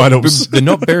these titles. They're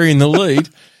not burying the lead.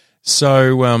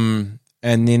 So, and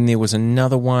then there was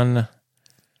another one.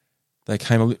 They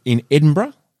came in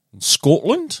Edinburgh, in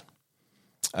Scotland.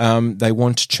 They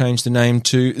want to change the name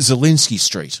to Zelensky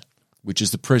Street, which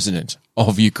is the president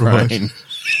of Ukraine.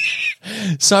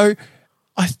 Right. So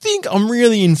I think I'm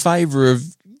really in favour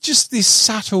of just this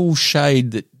subtle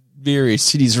shade that various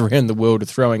cities around the world are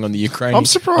throwing on the Ukrainian, I'm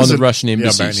surprised on the Russian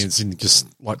embassies. The Albanians didn't just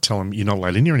tell them you're not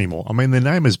allowed in here anymore. I mean, their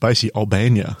name is basically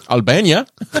Albania. Albania?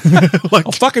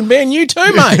 I'll fucking ban you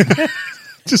too, mate.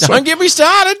 Don't get me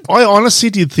started. I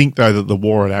honestly did think, though, that the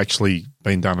war had actually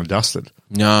been done and dusted.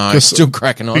 No, it's still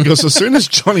cracking on. Because as soon as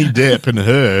Johnny Depp and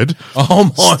Heard my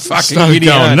fucking started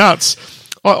going nuts,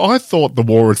 I thought the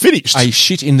war had finished. A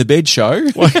shit in the bed show.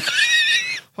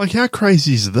 Like how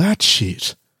crazy is that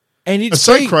shit? And it's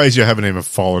so crazy I haven't even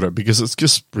followed it because it's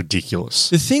just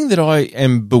ridiculous. The thing that I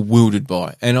am bewildered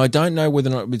by, and I don't know whether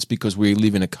or not it's because we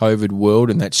live in a COVID world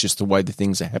and that's just the way the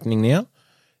things are happening now,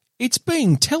 it's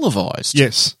being televised.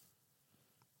 Yes.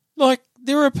 Like,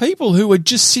 there are people who are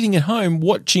just sitting at home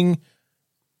watching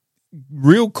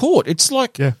real court. It's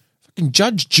like fucking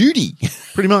Judge Judy.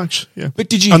 Pretty much, yeah. But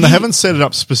did you And they haven't set it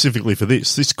up specifically for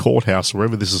this. This courthouse,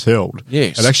 wherever this is held,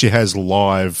 yes, it actually has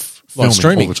live filming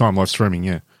streaming all the time, live streaming,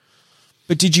 yeah.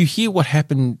 But did you hear what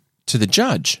happened to the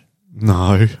judge?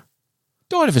 No.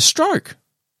 Died of a stroke.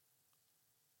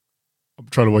 I'm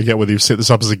trying to work out whether you've set this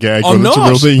up as a gag or I'm it's a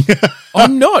real thing.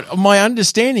 I'm not. My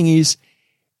understanding is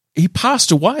he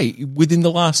passed away within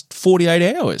the last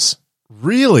 48 hours.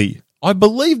 Really? I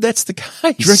believe that's the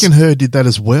case. Do you reckon Heard did that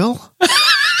as well?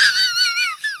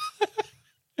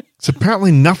 So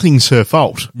apparently nothing's her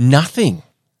fault. Nothing.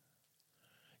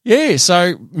 Yeah,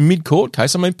 so mid-court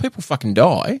case, I mean, people fucking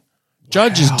die.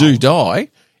 Judges do die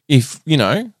if, you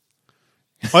know.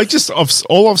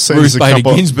 All I've seen Ruth is a Bader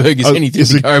couple. Ginsburg is anything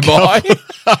to go by.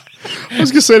 I was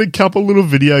going to say a couple little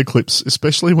video clips,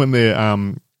 especially when they're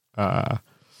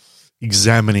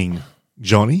examining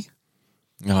Johnny.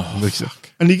 Oh,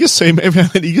 fuck. And you just see him every now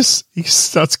and then he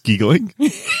starts giggling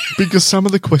because some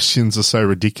of the questions are so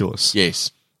ridiculous.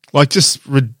 Yes. Like just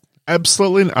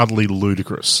absolutely and utterly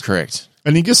ludicrous. Correct.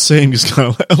 And you just see him just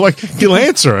kind of like, he'll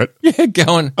answer it. Yeah,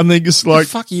 going. And then just like. What the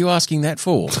fuck are you asking that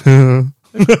for?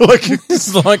 Like,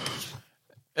 it's like,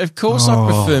 of course I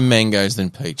prefer mangoes than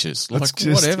peaches. Like,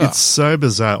 whatever. It's so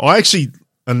bizarre.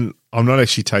 And I'm not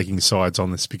actually taking sides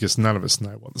on this because none of us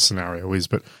know what the scenario is,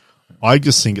 but I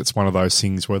just think it's one of those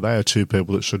things where they are two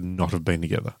people that should not have been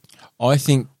together. I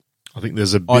think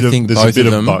there's a bit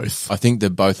of both. I think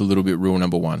they're both a little bit rule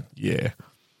number one. Yeah.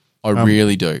 I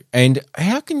really do. And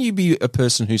how can you be a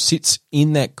person who sits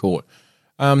in that court?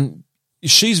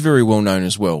 She's very well known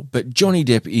as well, but Johnny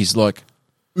Depp is like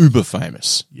uber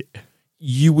famous. Yeah.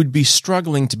 You would be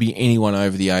struggling to be anyone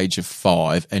over the age of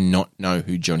 5 and not know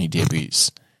who Johnny Depp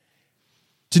is.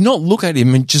 To not look at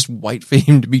him and just wait for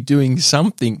him to be doing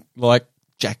something like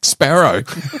Jack Sparrow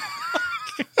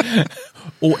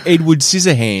or Edward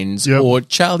Scissorhands or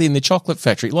Charlie and the Chocolate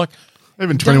Factory. Like,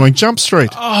 even 21 Jump Street.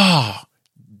 Oh,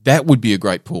 that would be a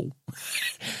great pull.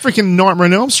 Freaking Nightmare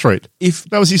on Elm Street. If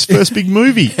that was his first big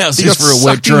movie. How's he this got for a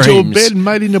wet sucked into a dreams? bed and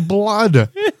made into blood.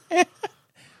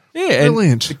 Yeah,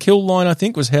 brilliant. And the kill line, I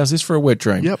think, was "How's this for a wet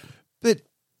dream?" Yep. But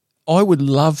I would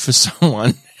love for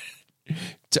someone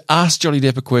to ask Johnny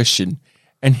Depp a question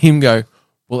and him go,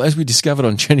 "Well, as we discovered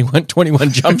on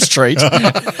 21 Jump Street."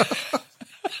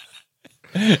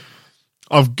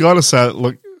 I've got to say,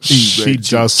 look, she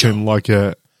does seem like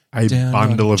a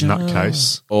bundle of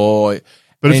nutcase.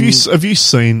 But have you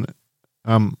seen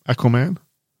Aquaman?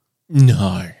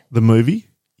 No. The movie?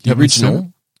 The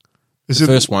original? The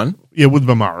first one? Yeah, with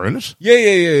Mamara in it. Yeah.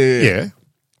 Yeah.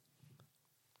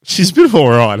 She's a bit of all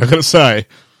right, I've got to say.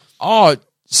 Oh,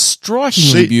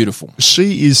 strikingly beautiful.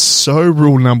 She is so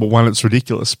rule number one, it's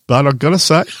ridiculous. But I've got to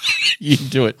say... You can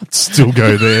do it. I'd still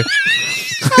go there.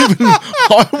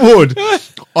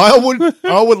 I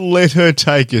would let her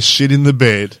take a shit in the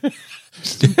bed.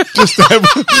 just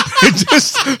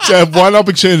to have one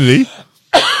opportunity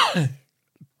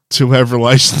to have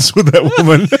relations with that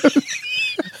woman.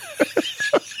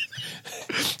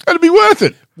 It'd be worth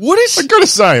it. Would it? I've got to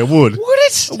say, it would. Would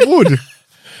it? It would.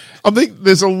 I think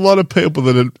there's a lot of people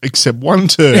that accept one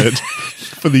turd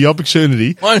for the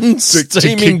opportunity One to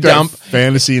steaming kick dump that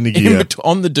fantasy into gear.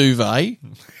 on the duvet.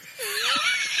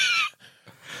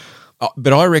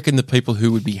 But I reckon the people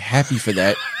who would be happy for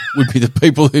that would be the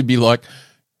people who'd be like,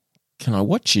 can I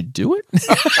watch you do it?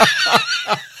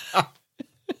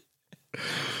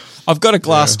 I've got a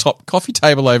glass top coffee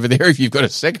table over there if you've got a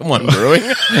second one brewing.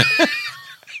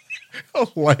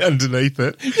 I'll lay underneath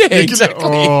it. Yeah, exactly.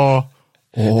 I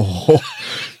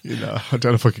don't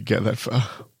know if I could get that far.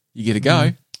 You get a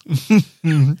go.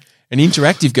 An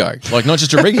interactive go, like not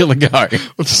just a regular go.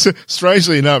 Well,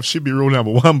 strangely enough, she'd be rule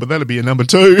number 1, but that'd be a number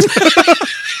 2.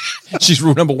 She's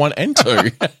rule number 1 and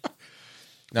 2.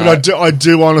 No. But I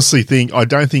do honestly think, I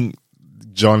don't think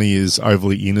Johnny is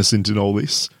overly innocent in all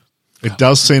this. It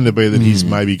does seem to be that he's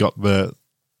maybe got the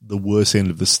worst end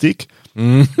of the stick.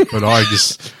 But I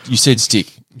just... You said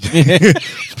stick.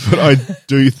 But I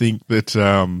do think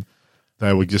that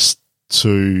they were just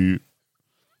too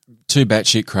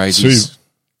batshit crazies.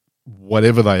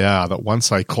 Whatever they are, that once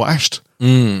they clashed,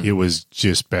 it was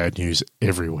just bad news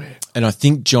everywhere. And I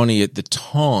think Johnny at the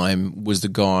time was the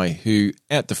guy who,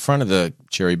 at the front of the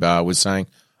Cherry Bar, was saying,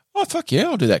 oh, fuck yeah,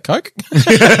 I'll do that Coke.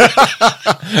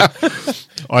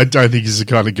 I don't think he's the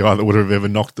kind of guy that would have ever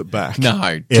knocked it back.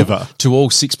 No. Ever. To all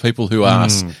 6 people who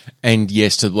asked, and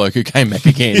yes to the bloke who came back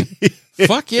again.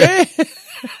 Fuck yeah.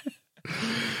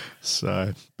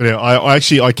 So, but anyway,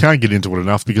 I can't get into it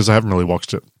enough because I haven't really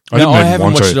watched it. I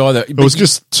haven't watched it either. It was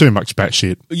just too much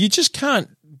batshit. You just can't.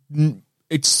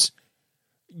 It's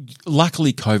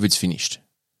luckily COVID's finished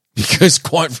because,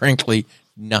 quite frankly,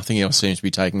 nothing else seems to be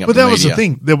taking up. But the that media. was the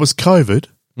thing. There was COVID,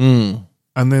 and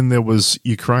then there was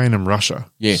Ukraine and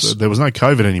Russia. Yes, so there was no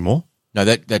COVID anymore. No,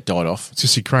 that died off. It's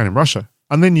just Ukraine and Russia,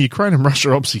 and then Ukraine and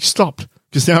Russia obviously stopped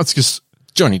because now it's just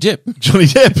Johnny Depp. Johnny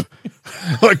Depp.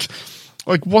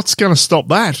 like what's going to stop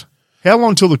that? How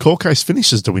long till the court case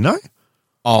finishes? Do we know?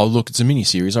 Oh, look, it's a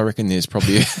mini-series. I reckon there's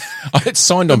probably... it's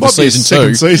signed on It for might be a season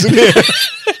 2. Season, yeah.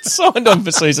 It's signed on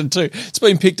for season 2. It's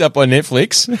been picked up by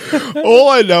Netflix. All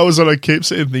I know is that I keep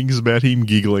seeing things about him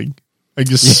giggling and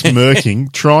just smirking,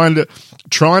 trying to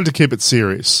keep it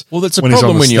serious. Well, that's a he's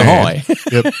problem on the when you're stand. high.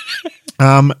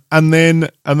 Yep. And then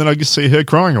I just see her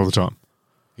crying all the time.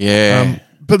 Yeah.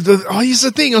 But here's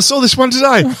the thing. I saw this one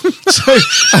today. So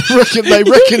they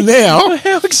reckon now.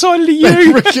 How excited are They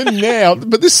you? reckon now.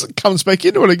 But this comes back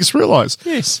into it. I just realised.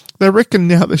 Yes. They reckon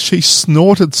now that she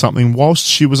snorted something whilst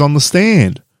she was on the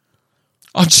stand.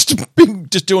 I've just been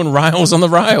doing rails on the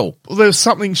rail. Well, there was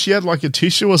something. She had like a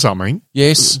tissue or something.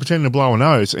 Yes. Pretending to blow her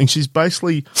nose. And she's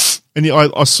basically... And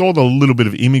I saw the little bit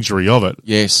of imagery of it.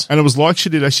 Yes. And it was like she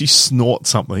did actually snort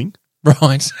something.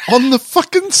 Right. On the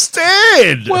fucking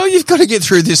stand. Well, you've got to get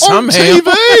through this on somehow.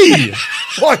 TV.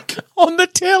 Like, on the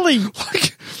telly.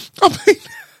 like, I mean,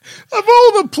 of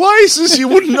all the places you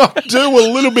would not do a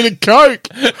little bit of coke,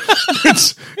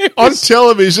 it's on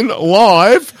television,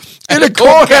 live, in a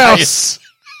courthouse.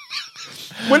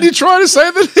 When you're trying to say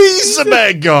that he's the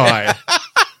bad guy.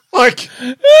 Like,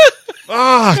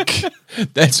 fuck.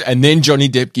 And then Johnny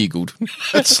Depp giggled.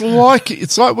 It's like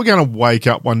we're going to wake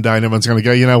up one day and everyone's going to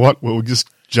go, you know what? We're just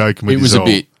joking with It was a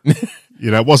bit.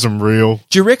 You know, it wasn't real.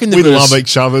 Do you reckon we love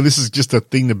each other? This is just a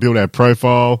thing to build our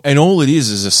profile. And all it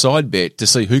is a side bet to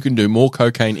see who can do more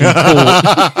cocaine in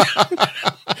court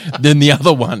than the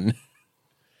other one.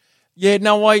 Yeah,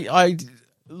 no, I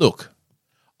look,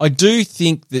 I do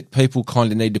think that people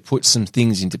kind of need to put some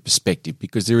things into perspective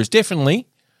because there is definitely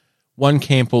one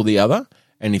camp or the other.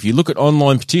 And if you look at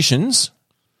online petitions,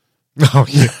 oh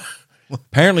yeah,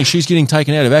 apparently she's getting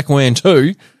taken out of Aquaman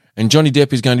 2 and Johnny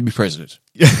Depp is going to be president.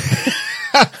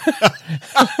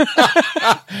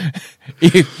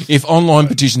 if online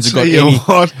petitions have got any...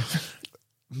 What?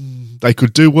 They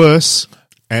could do worse,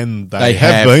 and they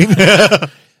have been.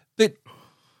 But,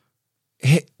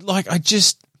 like,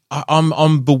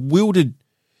 I'm bewildered.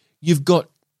 You've got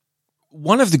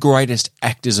one of the greatest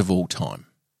actors of all time.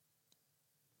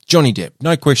 Johnny Depp,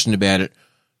 no question about it,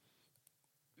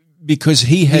 because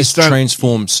he has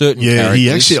transformed certain characters. He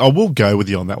actually, I will go with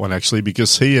you on that one, actually,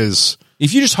 because he is...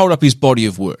 If you just hold up his body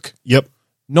of work. Yep.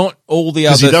 Not all the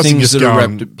other he doesn't things just that are go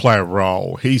wrapped... and play a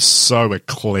role. He's so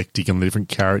eclectic in the different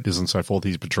characters and so forth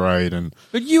he's portrayed.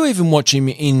 But you even watch him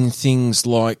in things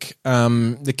like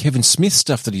the Kevin Smith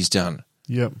stuff that he's done.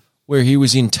 Yep. Where he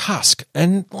was in Tusk,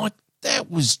 and, like,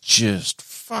 that was just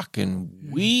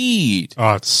fucking weird.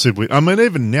 Oh, it's super weird. I mean,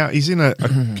 even now, he's in a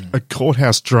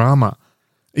courthouse drama.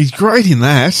 He's great in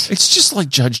that. It's just like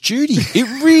Judge Judy.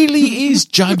 It really is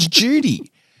Judge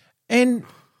Judy. And,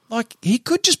 like, he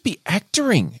could just be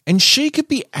actoring, and she could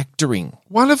be actoring.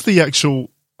 One of the actual,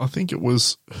 I think it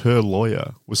was her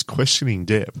lawyer, was questioning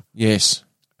Depp Yes.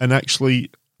 and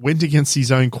actually went against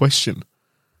his own question.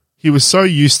 He was so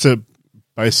used to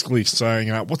basically saying,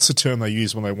 what's the term they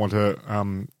use when they want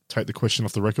to take the question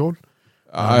off the record?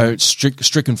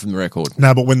 Stricken from the record.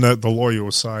 No, but when the lawyer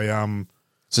will say,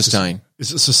 Sustain.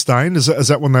 is it sustained? Is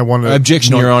that when they want to...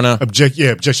 Objection, Your Honour.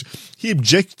 Objection. He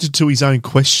objected to his own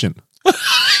question.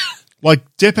 Like,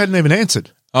 Depp hadn't even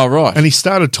answered. Oh, right. And he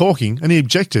started talking and he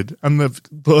objected. And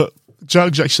the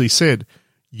judge actually said,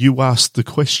 you asked the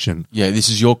question. Yeah, this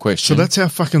is your question. So that's how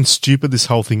fucking stupid this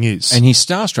whole thing is. And he's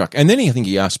starstruck. And then I think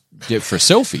he asked Depp for a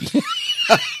selfie.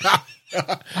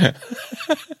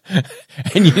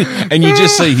 and you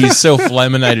just see his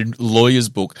self-laminated lawyer's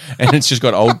book, and it's just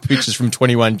got old pictures from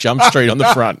 21 Jump Street on the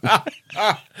front.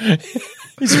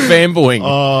 He's fanboying.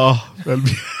 Oh,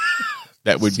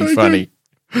 That would so be funny.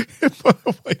 By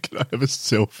the way, can I have a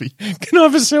selfie? Can I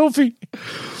have a selfie?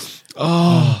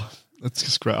 Oh, that's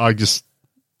just great.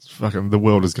 Fucking, the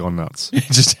world has gone nuts. It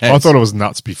just has. I thought it was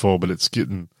nuts before, but it's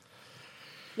getting...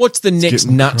 What's the next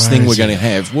getting nuts thing we're crazy. going to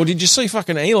have? Well, did you see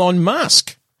fucking Elon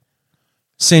Musk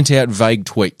sent out vague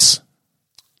tweets?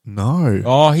 No.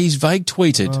 Oh, he's vague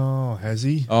tweeted. Oh, has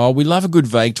he? Oh, we love a good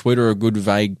vague tweet or a good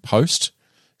vague post.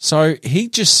 So he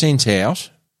just sent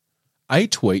out a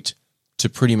tweet to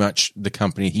pretty much the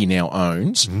company he now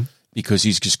owns because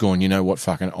he's just gone, you know what,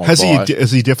 fucking I'll Has buy.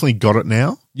 he definitely got it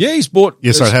now? Yeah, he's bought.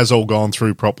 Yes, so it has all gone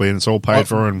through properly and it's all paid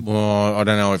for. And Well, I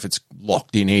don't know if it's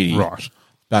locked in, Eddie. right.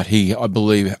 But he, I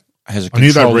believe, has a I knew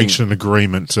they controlling... reached an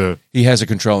agreement to... He has a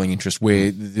controlling interest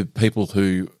where the people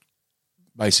who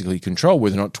basically control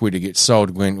whether or not Twitter gets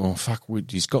sold went, well, fuck,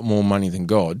 he's got more money than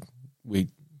God. We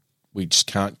just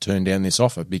can't turn down this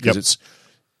offer because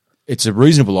it's a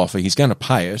reasonable offer. He's going to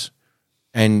pay it.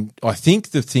 And I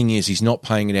think the thing is he's not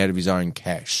paying it out of his own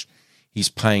cash. He's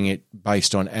paying it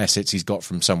based on assets he's got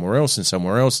from somewhere else and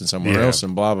somewhere else and somewhere else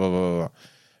and blah, blah, blah, blah.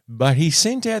 But he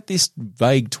sent out this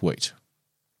vague tweet.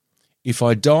 If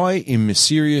I die in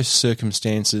mysterious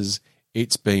circumstances,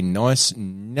 it's been nice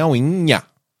knowing ya.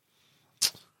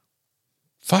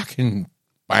 Fucking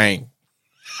bang.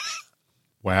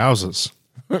 Wowzers.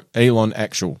 Elon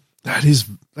actual. That is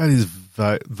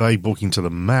vague booking to the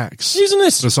max. Isn't it?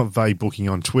 But it's not vague booking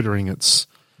on Twittering. It's...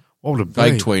 What would it be?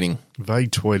 Vague tweeting.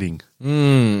 Vague tweeting.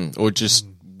 Or just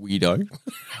weirdo.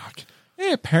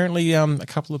 Yeah, apparently a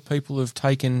couple of people have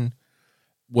taken...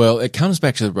 Well, it comes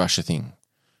back to the Russia thing.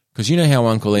 Because you know how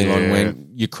Uncle Elon went,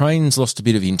 Ukraine's lost a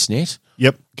bit of internet.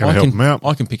 Yep. Can I help them out?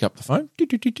 I can pick up the phone.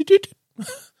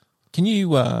 Can you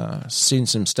send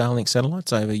some Starlink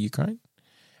satellites over Ukraine?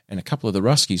 And a couple of the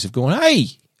Ruskies have gone,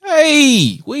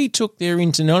 hey, we took their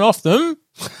internet off them.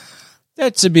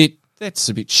 That's a bit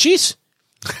shit.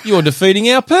 You're defeating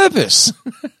our purpose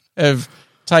of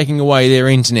taking away their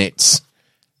internets.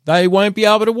 They won't be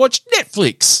able to watch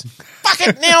Netflix. Fuck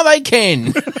it, now they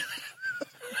can.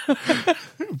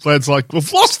 Vlad's like,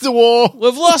 we've lost the war.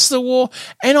 We've lost the war.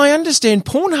 And I understand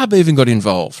Pornhub even got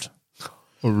involved.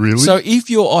 Oh, really? So if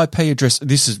your IP address,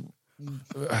 this is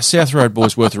South Road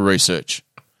Boys worth of research.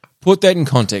 Put that in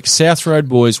context. South Road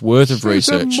Boys worth of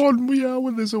research. How modern we are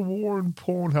when there's a war and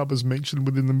Pornhub is mentioned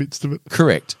within the midst of it.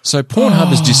 Correct. So Pornhub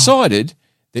has decided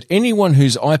that anyone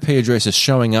whose IP address is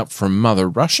showing up from Mother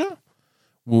Russia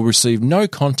will receive no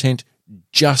content,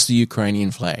 just the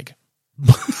Ukrainian flag.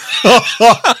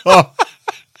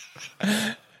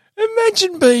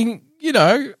 Imagine being,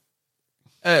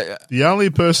 The only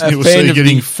person a you will fan see of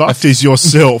getting the- fucked is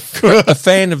yourself. a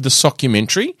fan of the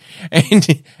documentary,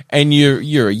 and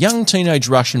you're a young teenage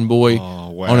Russian boy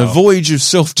wow. on a voyage of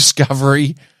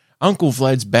self-discovery. Uncle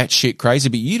Vlad's batshit crazy,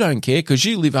 but you don't care because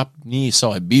you live up near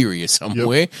Siberia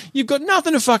somewhere. You've got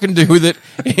nothing to fucking do with it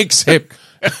except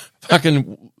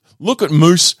fucking look at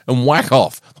moose and whack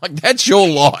off. Like, that's your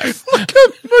life. Look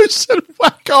at Moose and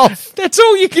whack off. That's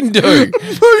all you can do.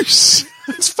 Moose.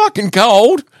 It's fucking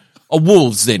cold. Oh,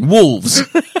 wolves then. Wolves.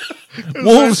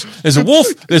 Wolves. There's a wolf.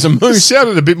 There's a It moose.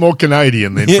 sounded a bit more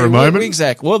Canadian then for a well, moment.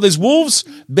 exactly. Well, there's wolves,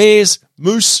 bears,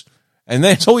 moose, and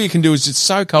that's all you can do is it's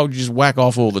so cold you just whack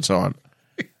off all the time.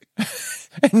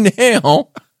 And now,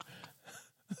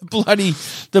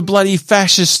 the bloody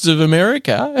fascists of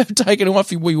America have taken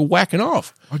off we were whacking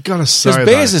off. I gotta say, Because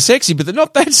bears though, are sexy, but they're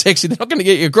not that sexy. They're not going to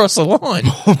get you across the line.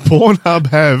 Pornhub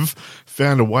have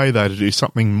found a way though to do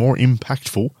something more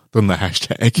impactful than the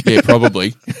hashtag. Yeah,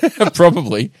 probably.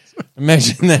 Probably.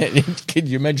 Imagine that. Can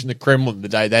you imagine the Kremlin the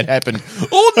day that happened?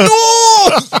 Oh,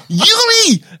 no!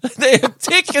 Yuri! They're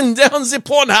taking down the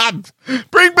Pornhub.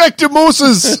 Bring back the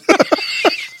mooses.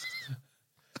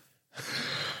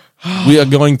 We are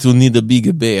going to need a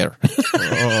bigger bear.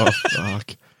 Oh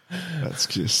fuck!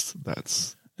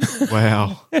 That's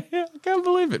Wow. I can't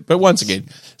believe it. But once again,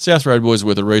 South Road Boys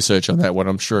were the research on that one.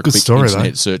 I'm sure a Good quick story,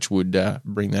 internet though. search would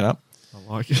bring that up. I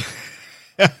like it.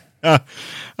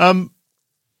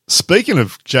 Speaking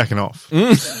of jacking off,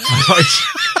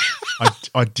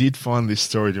 I did find this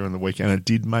story during the week, and it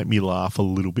did make me laugh a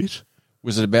little bit.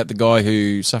 Was it about the guy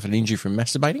who suffered an injury from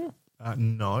masturbating?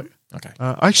 No. Okay.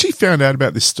 I actually found out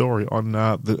about this story on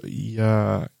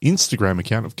the Instagram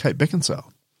account of Kate Beckinsale.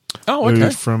 Oh, Who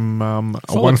okay. from a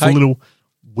Follow wonderful Kate. little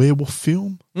werewolf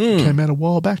film came out a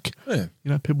while back. Yeah.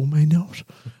 You know, people may not.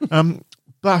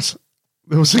 But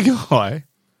there was a guy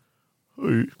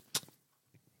who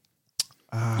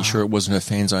You sure it wasn't a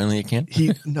fans only account?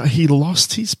 he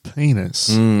lost his penis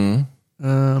due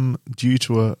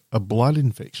to a blood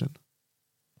infection.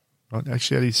 Right,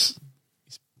 actually had he's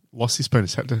lost his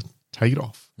penis, had to take it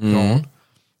off. Gone.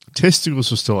 Testicles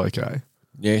were still okay,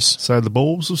 Yes. so the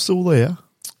balls were still there.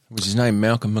 Was his name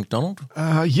Malcolm McDonald?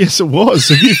 Yes, it was.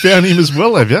 Have you found him as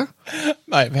well? Have you?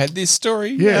 Mate, I've had this story.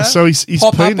 Yeah. So his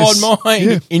pop penis up on my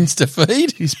Insta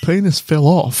feed. his penis fell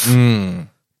off 12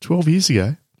 years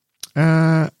ago.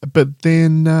 But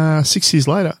then 6 years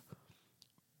later,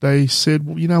 they said,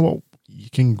 well, you know what? You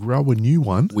can grow a new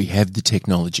one. We have the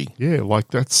technology. Yeah,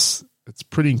 like it's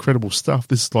pretty incredible stuff.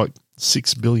 This is like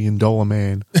 $6 billion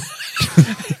man.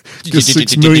 Because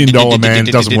 $6 million man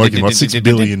doesn't work anymore. $6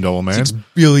 billion man. $6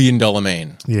 billion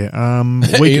man. Yeah.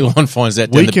 Elon finds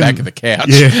that down the back of the couch.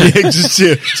 Yeah,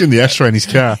 it's in the ashtray in his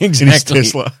car. Exactly. In his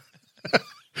Tesla.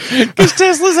 Because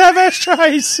Teslas have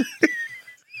ashtrays.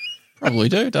 Probably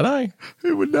do, don't know.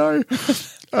 Who would know?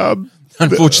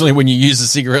 Unfortunately, when you use a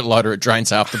cigarette lighter, it drains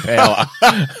half the power.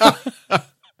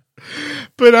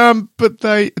 But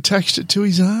they attached it to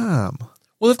his arm.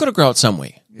 Well, they've got to grow it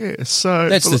somewhere. Yeah, so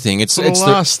That's the thing. It's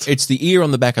the ear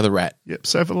on the back of the rat. Yep.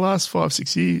 So for the last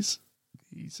 5-6 years,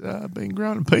 he's been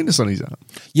growing a penis on his arm.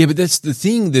 Yeah, but that's the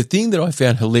thing. The thing that I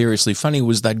found hilariously funny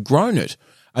was they'd grown it,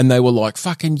 and they were like,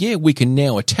 "Fucking yeah, we can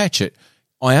now attach it."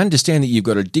 I understand that you've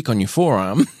got a dick on your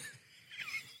forearm,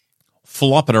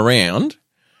 flopping around,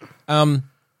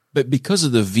 but because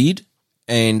of the vid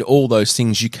and all those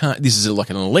things, you can't. This is like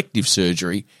an elective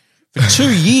surgery. For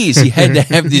 2 years, he had to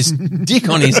have this dick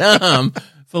on his arm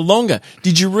for longer.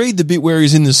 Did you read the bit where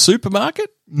he's in the supermarket?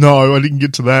 No, I didn't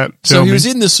get to that. So he was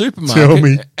in the supermarket, Tell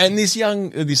me. and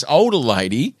this older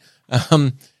lady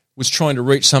was trying to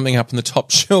reach something up on the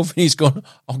top shelf, and he's gone,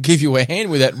 "I'll give you a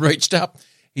hand with that." Reached up,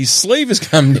 his sleeve has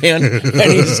come down, and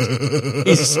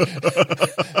his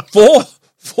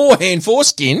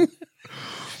foreskin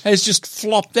has just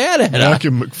flopped out at her.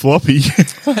 Malcolm McFloppy.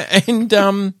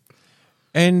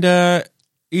 And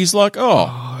he's like,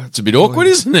 "Oh, it's a bit awkward,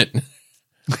 isn't it?"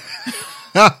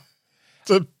 It's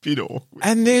a bit awkward.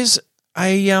 And there's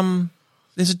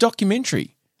a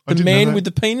documentary, The didn't know Man that. with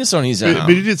the Penis on his arm. But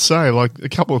he did say, like, a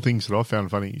couple of things that I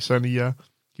found funny. So he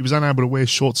was unable to wear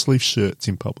short sleeve shirts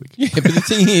in public. Yeah, but the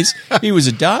thing is, he was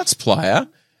a darts player,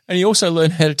 and he also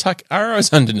learned how to tuck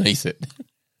arrows underneath it.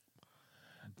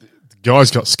 The guy's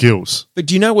got skills. But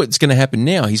do you know what's going to happen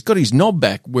now? He's got his knob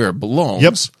back where it belongs.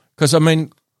 Yep. Because, I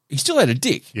mean, he still had a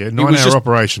dick. Yeah, It was 9-hour just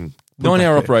operation.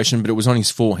 9-hour operation, but it was on his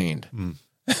forehand.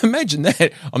 Imagine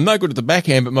that. I'm no good at the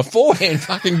backhand, but my forehand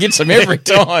fucking gets him every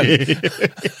time.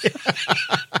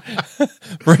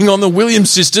 Bring on the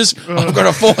Williams sisters. I've got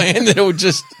a forehand that will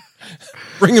just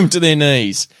bring them to their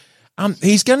knees.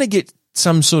 He's going to get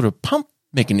some sort of pump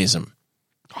mechanism.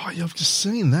 Oh, yeah, I've just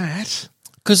seen that.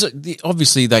 Because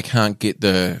obviously they can't get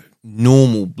the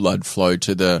normal blood flow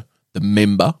to the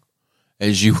member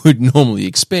as you would normally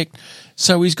expect.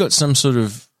 So he's got some sort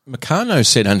of Meccano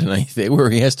set underneath there where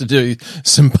he has to do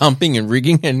some pumping and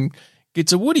rigging and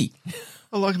gets a woody.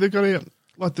 Oh, like they've got a,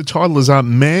 like the title is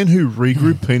 "Man who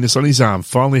regrew penis on his arm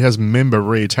finally has member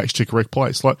reattached to correct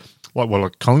place." Like what, a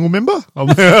Collingwood member?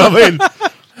 I mean,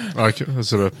 like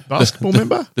is it a basketball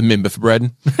member? The member for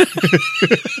Braddon.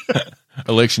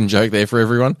 Election joke there for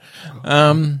everyone.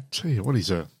 Gee, what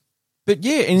is a? But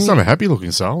yeah, It's not a happy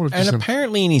looking soul. and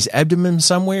apparently in his abdomen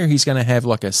somewhere he's going to have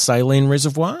like a saline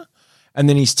reservoir, and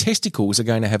then his testicles are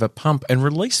going to have a pump and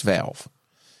release valve.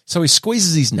 So he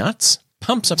squeezes his nuts,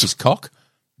 pumps up his cock,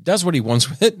 does what he wants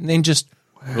with it, and then just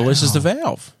releases the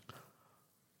valve.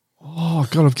 Oh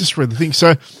God, I've just read the thing.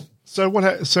 So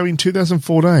So in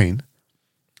 2014,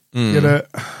 you had a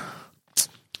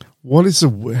what is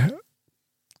the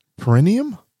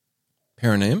perineum?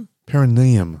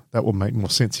 Perineum. That will make more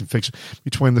sense. Infection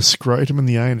between the scrotum and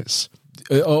the anus.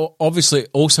 Obviously,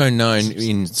 also known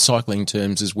in cycling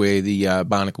terms as where the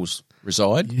barnacles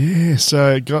reside. Yeah,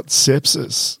 so it got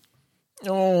sepsis.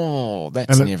 Oh,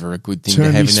 that's And it never a good thing to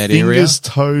Turned have his in that area. fingers,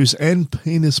 toes, and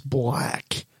penis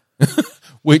black.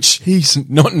 which He's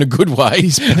not in a good way.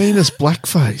 His penis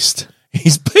black-faced.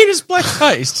 His penis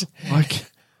black-faced. Like,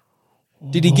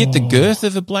 Did he get the girth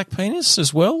of a black penis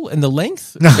as well and the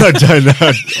length? no, I don't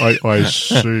know. I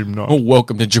assume not. Oh,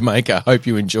 welcome to Jamaica. Hope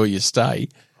you enjoy your stay.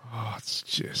 Oh,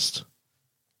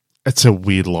 it's a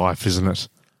weird life, isn't it?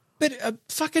 But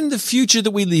fucking the future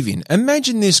that we live in.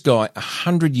 Imagine this guy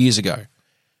 100 years ago.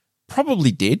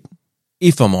 Probably dead,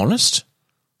 if I'm honest.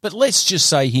 But let's just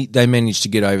say they managed to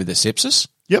get over the sepsis.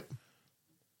 Yep.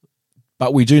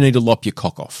 But we do need to lop your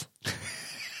cock off.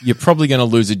 You're probably going to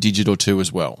lose a digit or two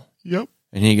as well. Yep.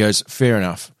 And he goes, fair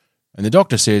enough. And the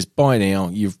doctor says, by now,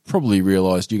 you've probably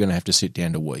realised you're going to have to sit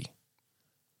down to wee.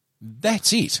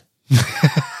 That's it.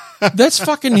 That's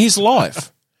fucking his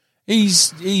life.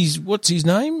 He's what's his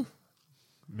name?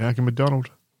 Malcolm McDonald.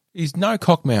 He's no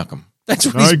cock Malcolm. That's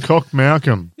what No cock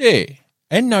Malcolm. Yeah.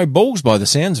 And no balls by the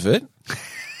sounds of it.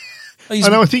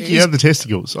 I think he had the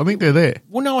testicles. I think they're there.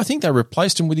 Well, no, I think they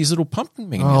replaced him with his little pumping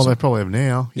mechanism. Oh, they probably have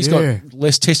now. He's got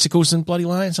less testicles than bloody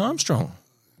Lance Armstrong.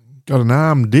 Got an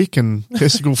arm, dick, and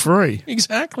testicle free.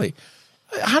 Exactly.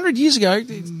 100 years ago,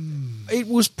 it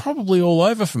was probably all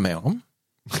over for Malcolm.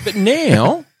 But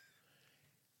now,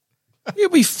 he'll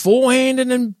be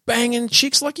forehanding and banging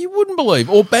chicks like you wouldn't believe.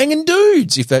 Or banging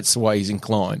dudes, if that's the way he's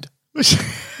inclined.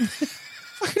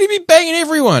 Fucking he'd be banging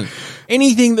everyone.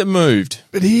 Anything that moved.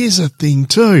 But here's a thing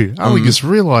too. I only just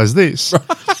realised this.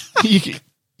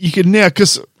 You can now,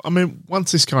 because, I mean,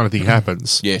 once this kind of thing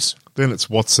happens, Yes. then it's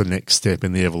what's the next step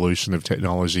in the evolution of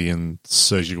technology and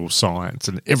surgical science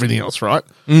and everything else, right?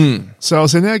 So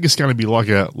is there now just going to be like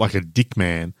a dick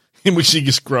man in which he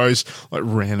just grows like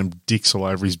random dicks all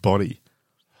over his body?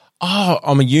 Oh,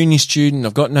 I'm a uni student.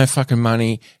 I've got no fucking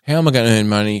money. How am I going to earn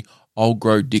money? I'll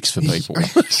grow dicks for people.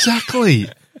 Exactly.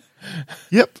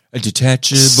 Yep. A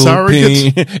detachable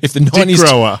Surrogate peen. If the dick 90s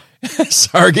grower.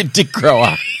 surrogate dick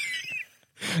grower.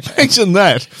 Imagine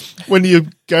that when you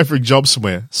go for a job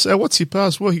somewhere. So what's your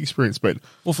past work experience been?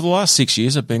 Well, for the last 6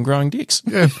 years, I've been growing dicks.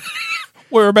 Yeah.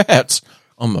 Whereabouts?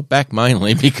 On my back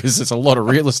mainly because there's a lot of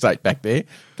real estate back there.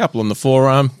 A couple on the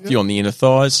forearm, a few on the inner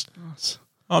thighs.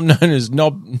 I'm known as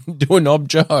Doorknob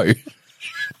Joe.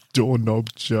 Doorknob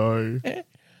Joe.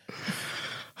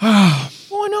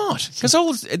 Why not? Because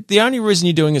the only reason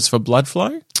you're doing it's for blood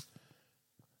flow.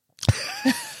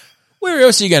 Where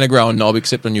else are you going to grow a knob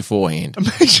except on your forehand?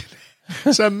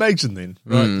 Imagine then,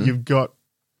 right? You've got,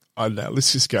 I don't know,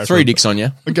 let's just go 3 dicks on you.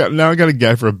 I'm going to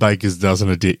go for a baker's dozen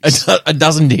of dicks. A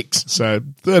dozen dicks. So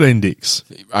 13 dicks.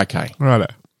 Okay. Righto.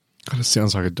 God, it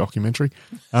sounds like a documentary.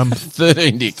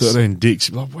 13 dicks. 13 dicks.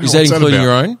 Like, wow, Is that what's including about?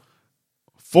 your own?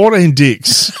 14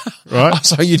 dicks, right? Oh,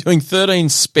 so you're doing 13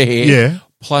 spare Yeah.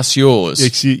 plus yours. Yeah,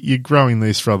 'cause you're growing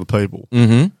these for other people.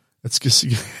 Mm-hmm. It's just,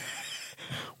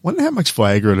 wonder how much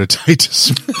Viagra it'd take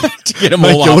to Get them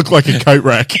make all you up. look like a coat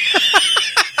rack.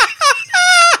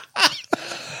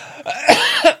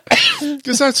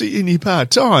 Because that's in your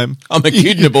part-time. I'm a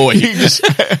kid and a boy. You just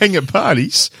hang at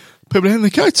parties, people hang their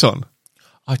coats on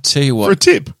I tell you for a what,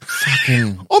 tip.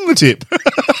 fucking On the tip.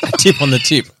 a tip on the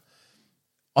tip.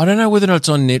 I don't know whether or not it's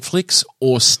on Netflix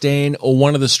or Stan or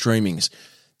one of the streamings.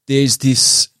 There's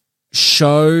this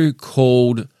show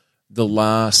called The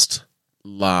Last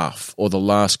Laugh or The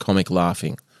Last Comic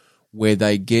Laughing where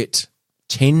they get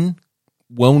 10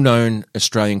 well-known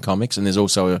Australian comics and there's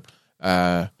also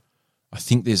I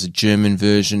think there's a German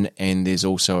version and there's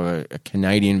also a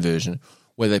Canadian version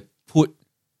where they put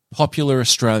popular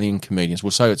Australian comedians,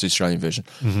 we'll say it's the Australian version,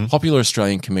 popular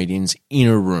Australian comedians in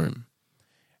a room.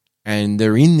 And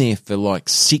they're in there for like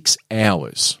 6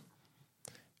 hours.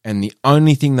 And the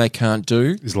only thing they can't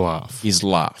do Is laugh. is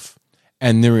laugh.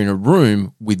 And they're in a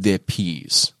room with their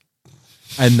peers.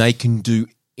 And they can do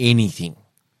anything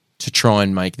to try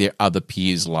and make their other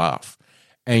peers laugh.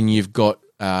 And you've got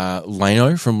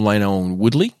Lano from Lano and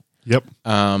Woodley. Yep.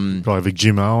 Probably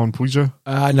Jim Owen, Puja.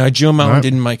 No, Jill Mullen No.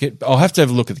 didn't make it. I'll have to have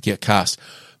a look at the cast.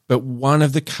 But one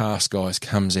of the cast guys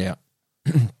comes out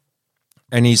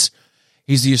and he's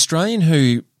the Australian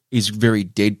who is very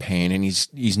deadpan and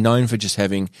he's known for just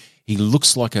he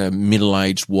looks like a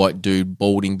middle-aged white dude,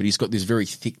 balding, but he's got this very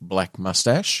thick black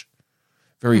mustache,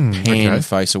 very pan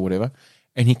face or whatever.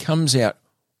 And he comes out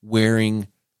wearing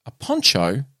a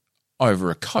poncho over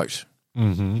a coat.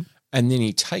 Mm-hmm. And then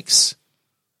he takes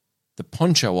the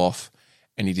poncho off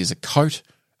and it is a coat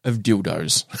of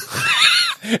dildos.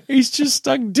 He's just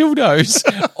stuck dildos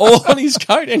all on his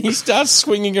coat and he starts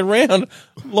swinging around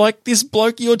like this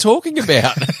bloke you're talking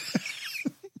about.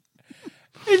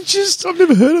 I've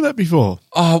never heard of that before.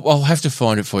 Oh, I'll have to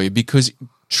find it for you because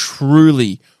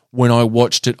truly when I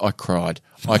watched it, I cried.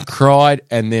 I cried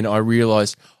and then I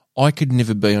realised I could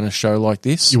never be on a show like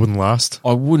this. You wouldn't last.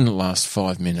 I wouldn't last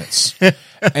 5 minutes.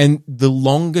 And the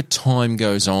longer time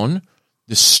goes on,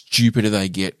 the stupider they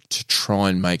get to try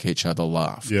and make each other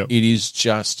laugh. Yep. It is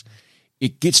just,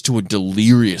 it gets to a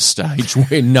delirious stage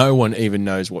where no one even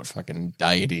knows what fucking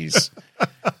day it is.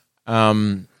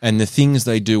 And the things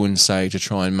they do and say to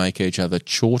try and make each other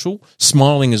chortle.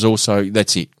 Smiling is also,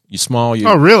 that's it. You smile.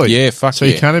 Oh, really? Yeah, fuck So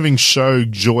yeah. you can't even show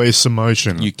joyous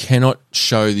emotion. You cannot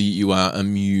show that you are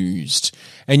amused.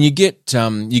 And you get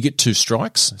 2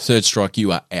 strikes. Third strike,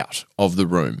 you are out of the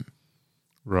room.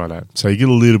 Righto. So you get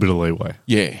a little bit of leeway.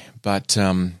 Yeah, but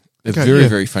a Okay, very, yeah,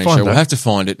 very funny find show. We'll that. have to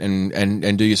find it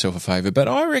and do yourself a favour. But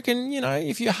I reckon,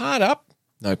 if you're hard up,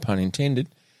 no pun intended,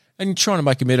 and you're trying to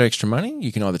make a bit of extra money,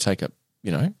 you can either take up,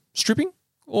 stripping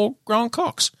or growing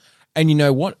cocks. And you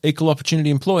know what? Equal opportunity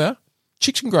employer,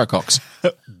 chicks can grow cocks.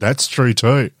 That's true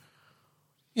too.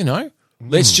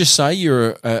 Let's just say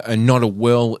you're a not a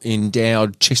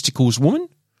well-endowed chesticles woman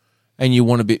and you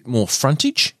want a bit more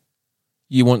frontage.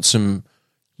 You want some...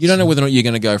 You don't know whether or not you're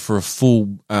going to go for a full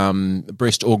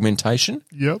breast augmentation.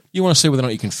 Yep. You want to see whether or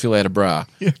not you can fill out a bra.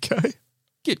 Yeah, okay.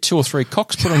 Get 2 or 3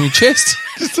 cocks put on your chest.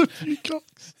 Just a few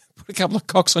cocks. Put a couple of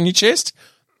cocks on your chest.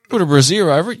 Put a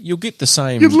brassiere over it. You'll get the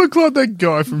same. You'd look like that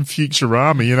guy from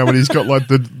Futurama, when he's got like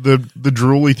the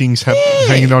drooly things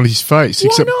hanging on his face. Why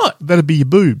Except not? that'd be your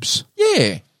boobs.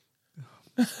 Yeah.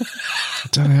 I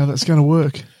don't know how that's going to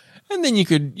work. And then you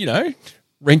could,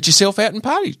 rent yourself out and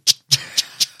party.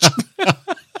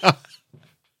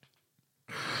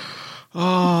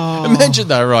 Oh, Imagine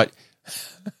though, right?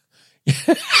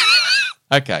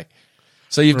 Okay.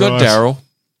 So you've got Right. Daryl,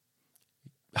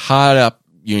 hard up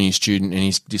uni student, and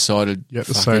he's decided, you have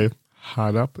to fuck say it,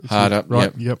 hard up. hard up,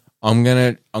 Right. yep. I'm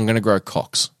gonna grow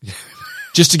cocks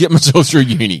just to get myself through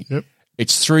uni. Yep.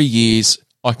 It's 3 years.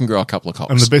 I can grow a couple of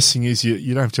cocks. And the best thing is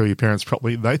you don't have to tell your parents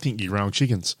properly. They think you're growing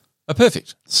chickens.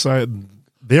 Perfect. So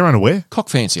they're unaware. Cock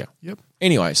fancier. Yep.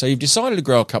 Anyway, so you've decided to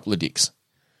grow a couple of dicks,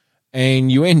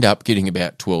 and you end up getting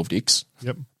about 12 dicks,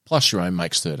 Yep. plus your own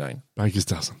makes 13. Baker's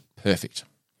dozen. Perfect.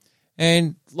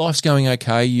 And life's going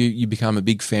okay. You become a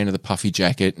big fan of the puffy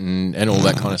jacket and all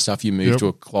that kind of stuff. You move Yep. to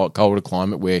a colder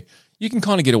climate where you can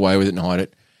kind of get away with it and hide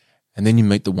it. And then you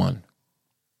meet the one,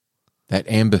 that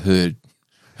Amber Heard,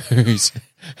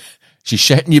 she's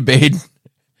shat in your bed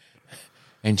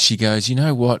and she goes, you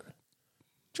know what?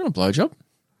 Do you want a blowjob?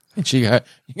 And you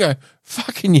go,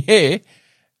 fucking yeah.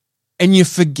 And you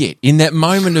forget in that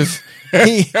moment of,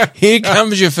 here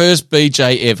comes your first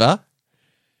BJ ever.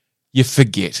 You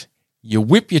forget. You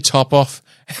whip your top off,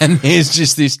 and there's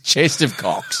just this chest of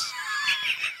cocks.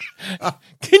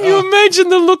 Can you imagine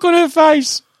the look on her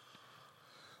face?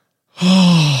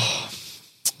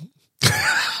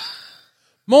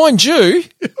 Mind you,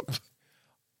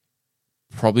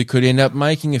 probably could end up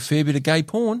making a fair bit of gay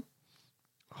porn.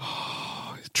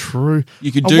 True.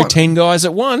 You could I do wa- 10 guys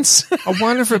at once I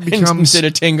wonder if it becomes. instead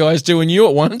of 10 guys doing you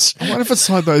at once. I wonder if it's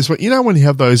like those. When you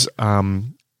have those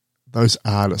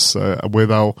artists where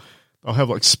they'll have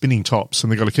like spinning tops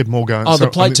and they've got to keep them all going. Oh, So-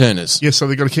 the plate and turners. Yeah, so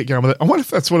they've got to keep going with it. I wonder if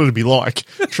that's what it'd be like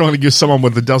trying to give someone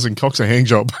with a dozen cocks a hand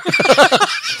job.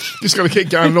 Just got to keep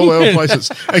going in all the other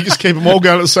places and just keep them all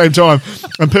going at the same time.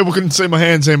 And people couldn't see my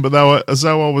hands in, but they were as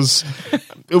though I was.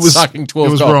 It was Sucking 12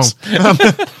 It was cocks.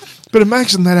 wrong. But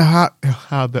imagine that how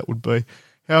hard that would be,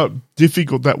 how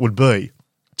difficult that would be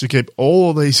to keep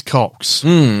all of these cocks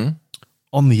Hmm.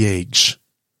 on the edge.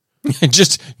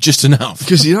 just enough.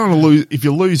 Because you don't want to lose. If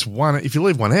you leave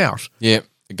one out, Yeah,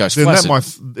 it goes then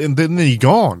flaccid. and then you're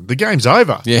gone. The game's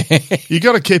over. Yeah, You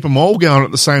got to keep them all going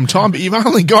at the same time, but you've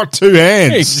only got 2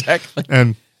 hands. exactly.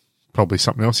 And probably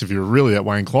something else if you're really that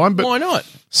way inclined. But Why not?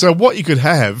 so what you could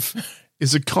have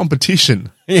is a competition,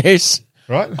 Yes.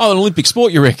 right? Oh, an Olympic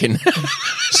sport, you reckon?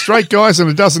 Straight guys and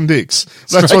a dozen dicks.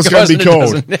 That's Straight what's going guys to be and a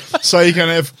called. dozen. So you can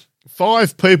have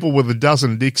 5 people with a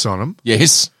dozen dicks on them,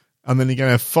 Yes. and then you're going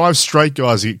to have 5 straight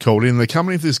guys that get called in. They're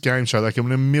coming into this game show. They can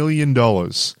win $1 million, but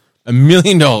 $1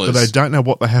 million. they don't know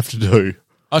what they have to do.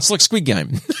 Oh, it's like Squid Game.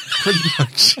 Pretty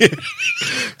much, yeah.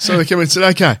 So they come in and said,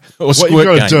 okay, Or what Squirt you've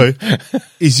got to Game. do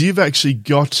is you've actually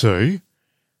got to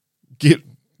get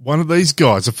one of these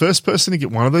guys, the first person to get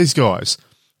one of these guys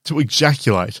to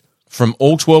ejaculate From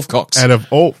all 12 cocks. out of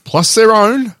all, plus their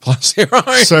own. Plus their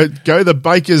own. So go the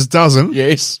baker's dozen.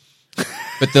 Yes.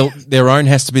 But their own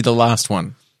has to be the last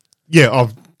one. Yeah,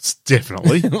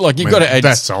 definitely. Like, you've got to add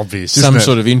that's obvious, some isn't it?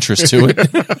 sort of interest to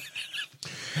it.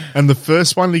 And the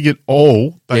first one to get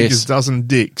all baker's Yes. dozen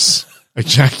dicks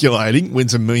ejaculating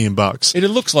wins $1 million. It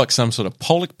looks like some sort of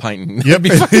Pollock painting. Yep, There'd be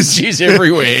it fucking is. jizz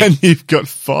everywhere. And you've got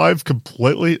 5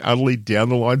 completely, utterly down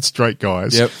the line straight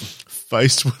guys Yep.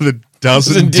 faced with a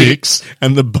dozen dicks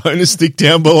and the bonus dick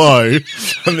down below,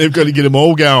 and they've got to get them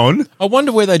all going. I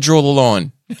wonder where they draw the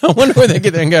line. I wonder where they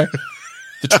get there and go,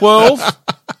 the 12?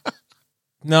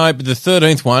 No, but the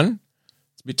 13th one,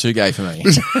 it's a bit too gay for me.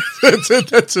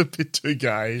 That's a bit too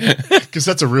gay. Because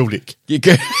that's a real dick. The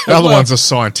The other ones are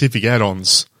scientific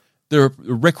add-ons. They're a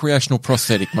recreational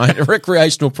prosthetic, mate. A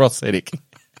recreational prosthetic.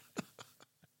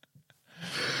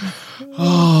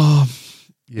 Oh,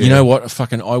 yeah. You know what?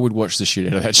 I would watch the shit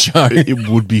out of that show. It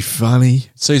would be funny.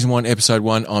 Season 1, episode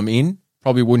 1, I'm in.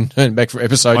 Probably wouldn't turn back for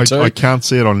episode 2. I can't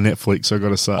see it on Netflix, I've got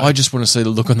to say. I just want to see the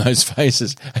look on those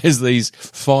faces as these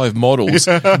 5 models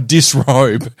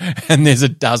disrobe and there's a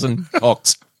dozen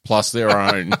cocks plus their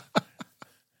own.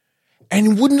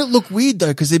 And wouldn't it look weird, though,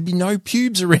 because there'd be no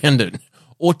pubes around it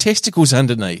or testicles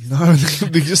underneath? No,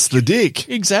 they're just the dick.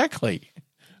 Exactly.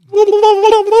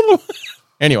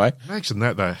 Anyway. Imagine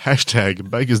that, though. Hashtag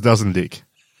Baker's Dozen Dick.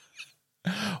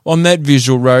 On that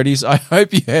visual, roadies, I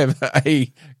hope you have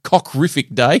a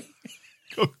cockrific day.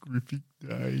 Cockrific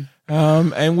day.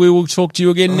 And we will talk to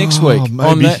you again next week. Maybe.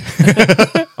 On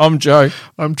that, I'm Joe.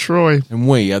 I'm Troy. And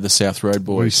we are the South Road We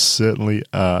Boys. certainly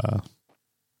are.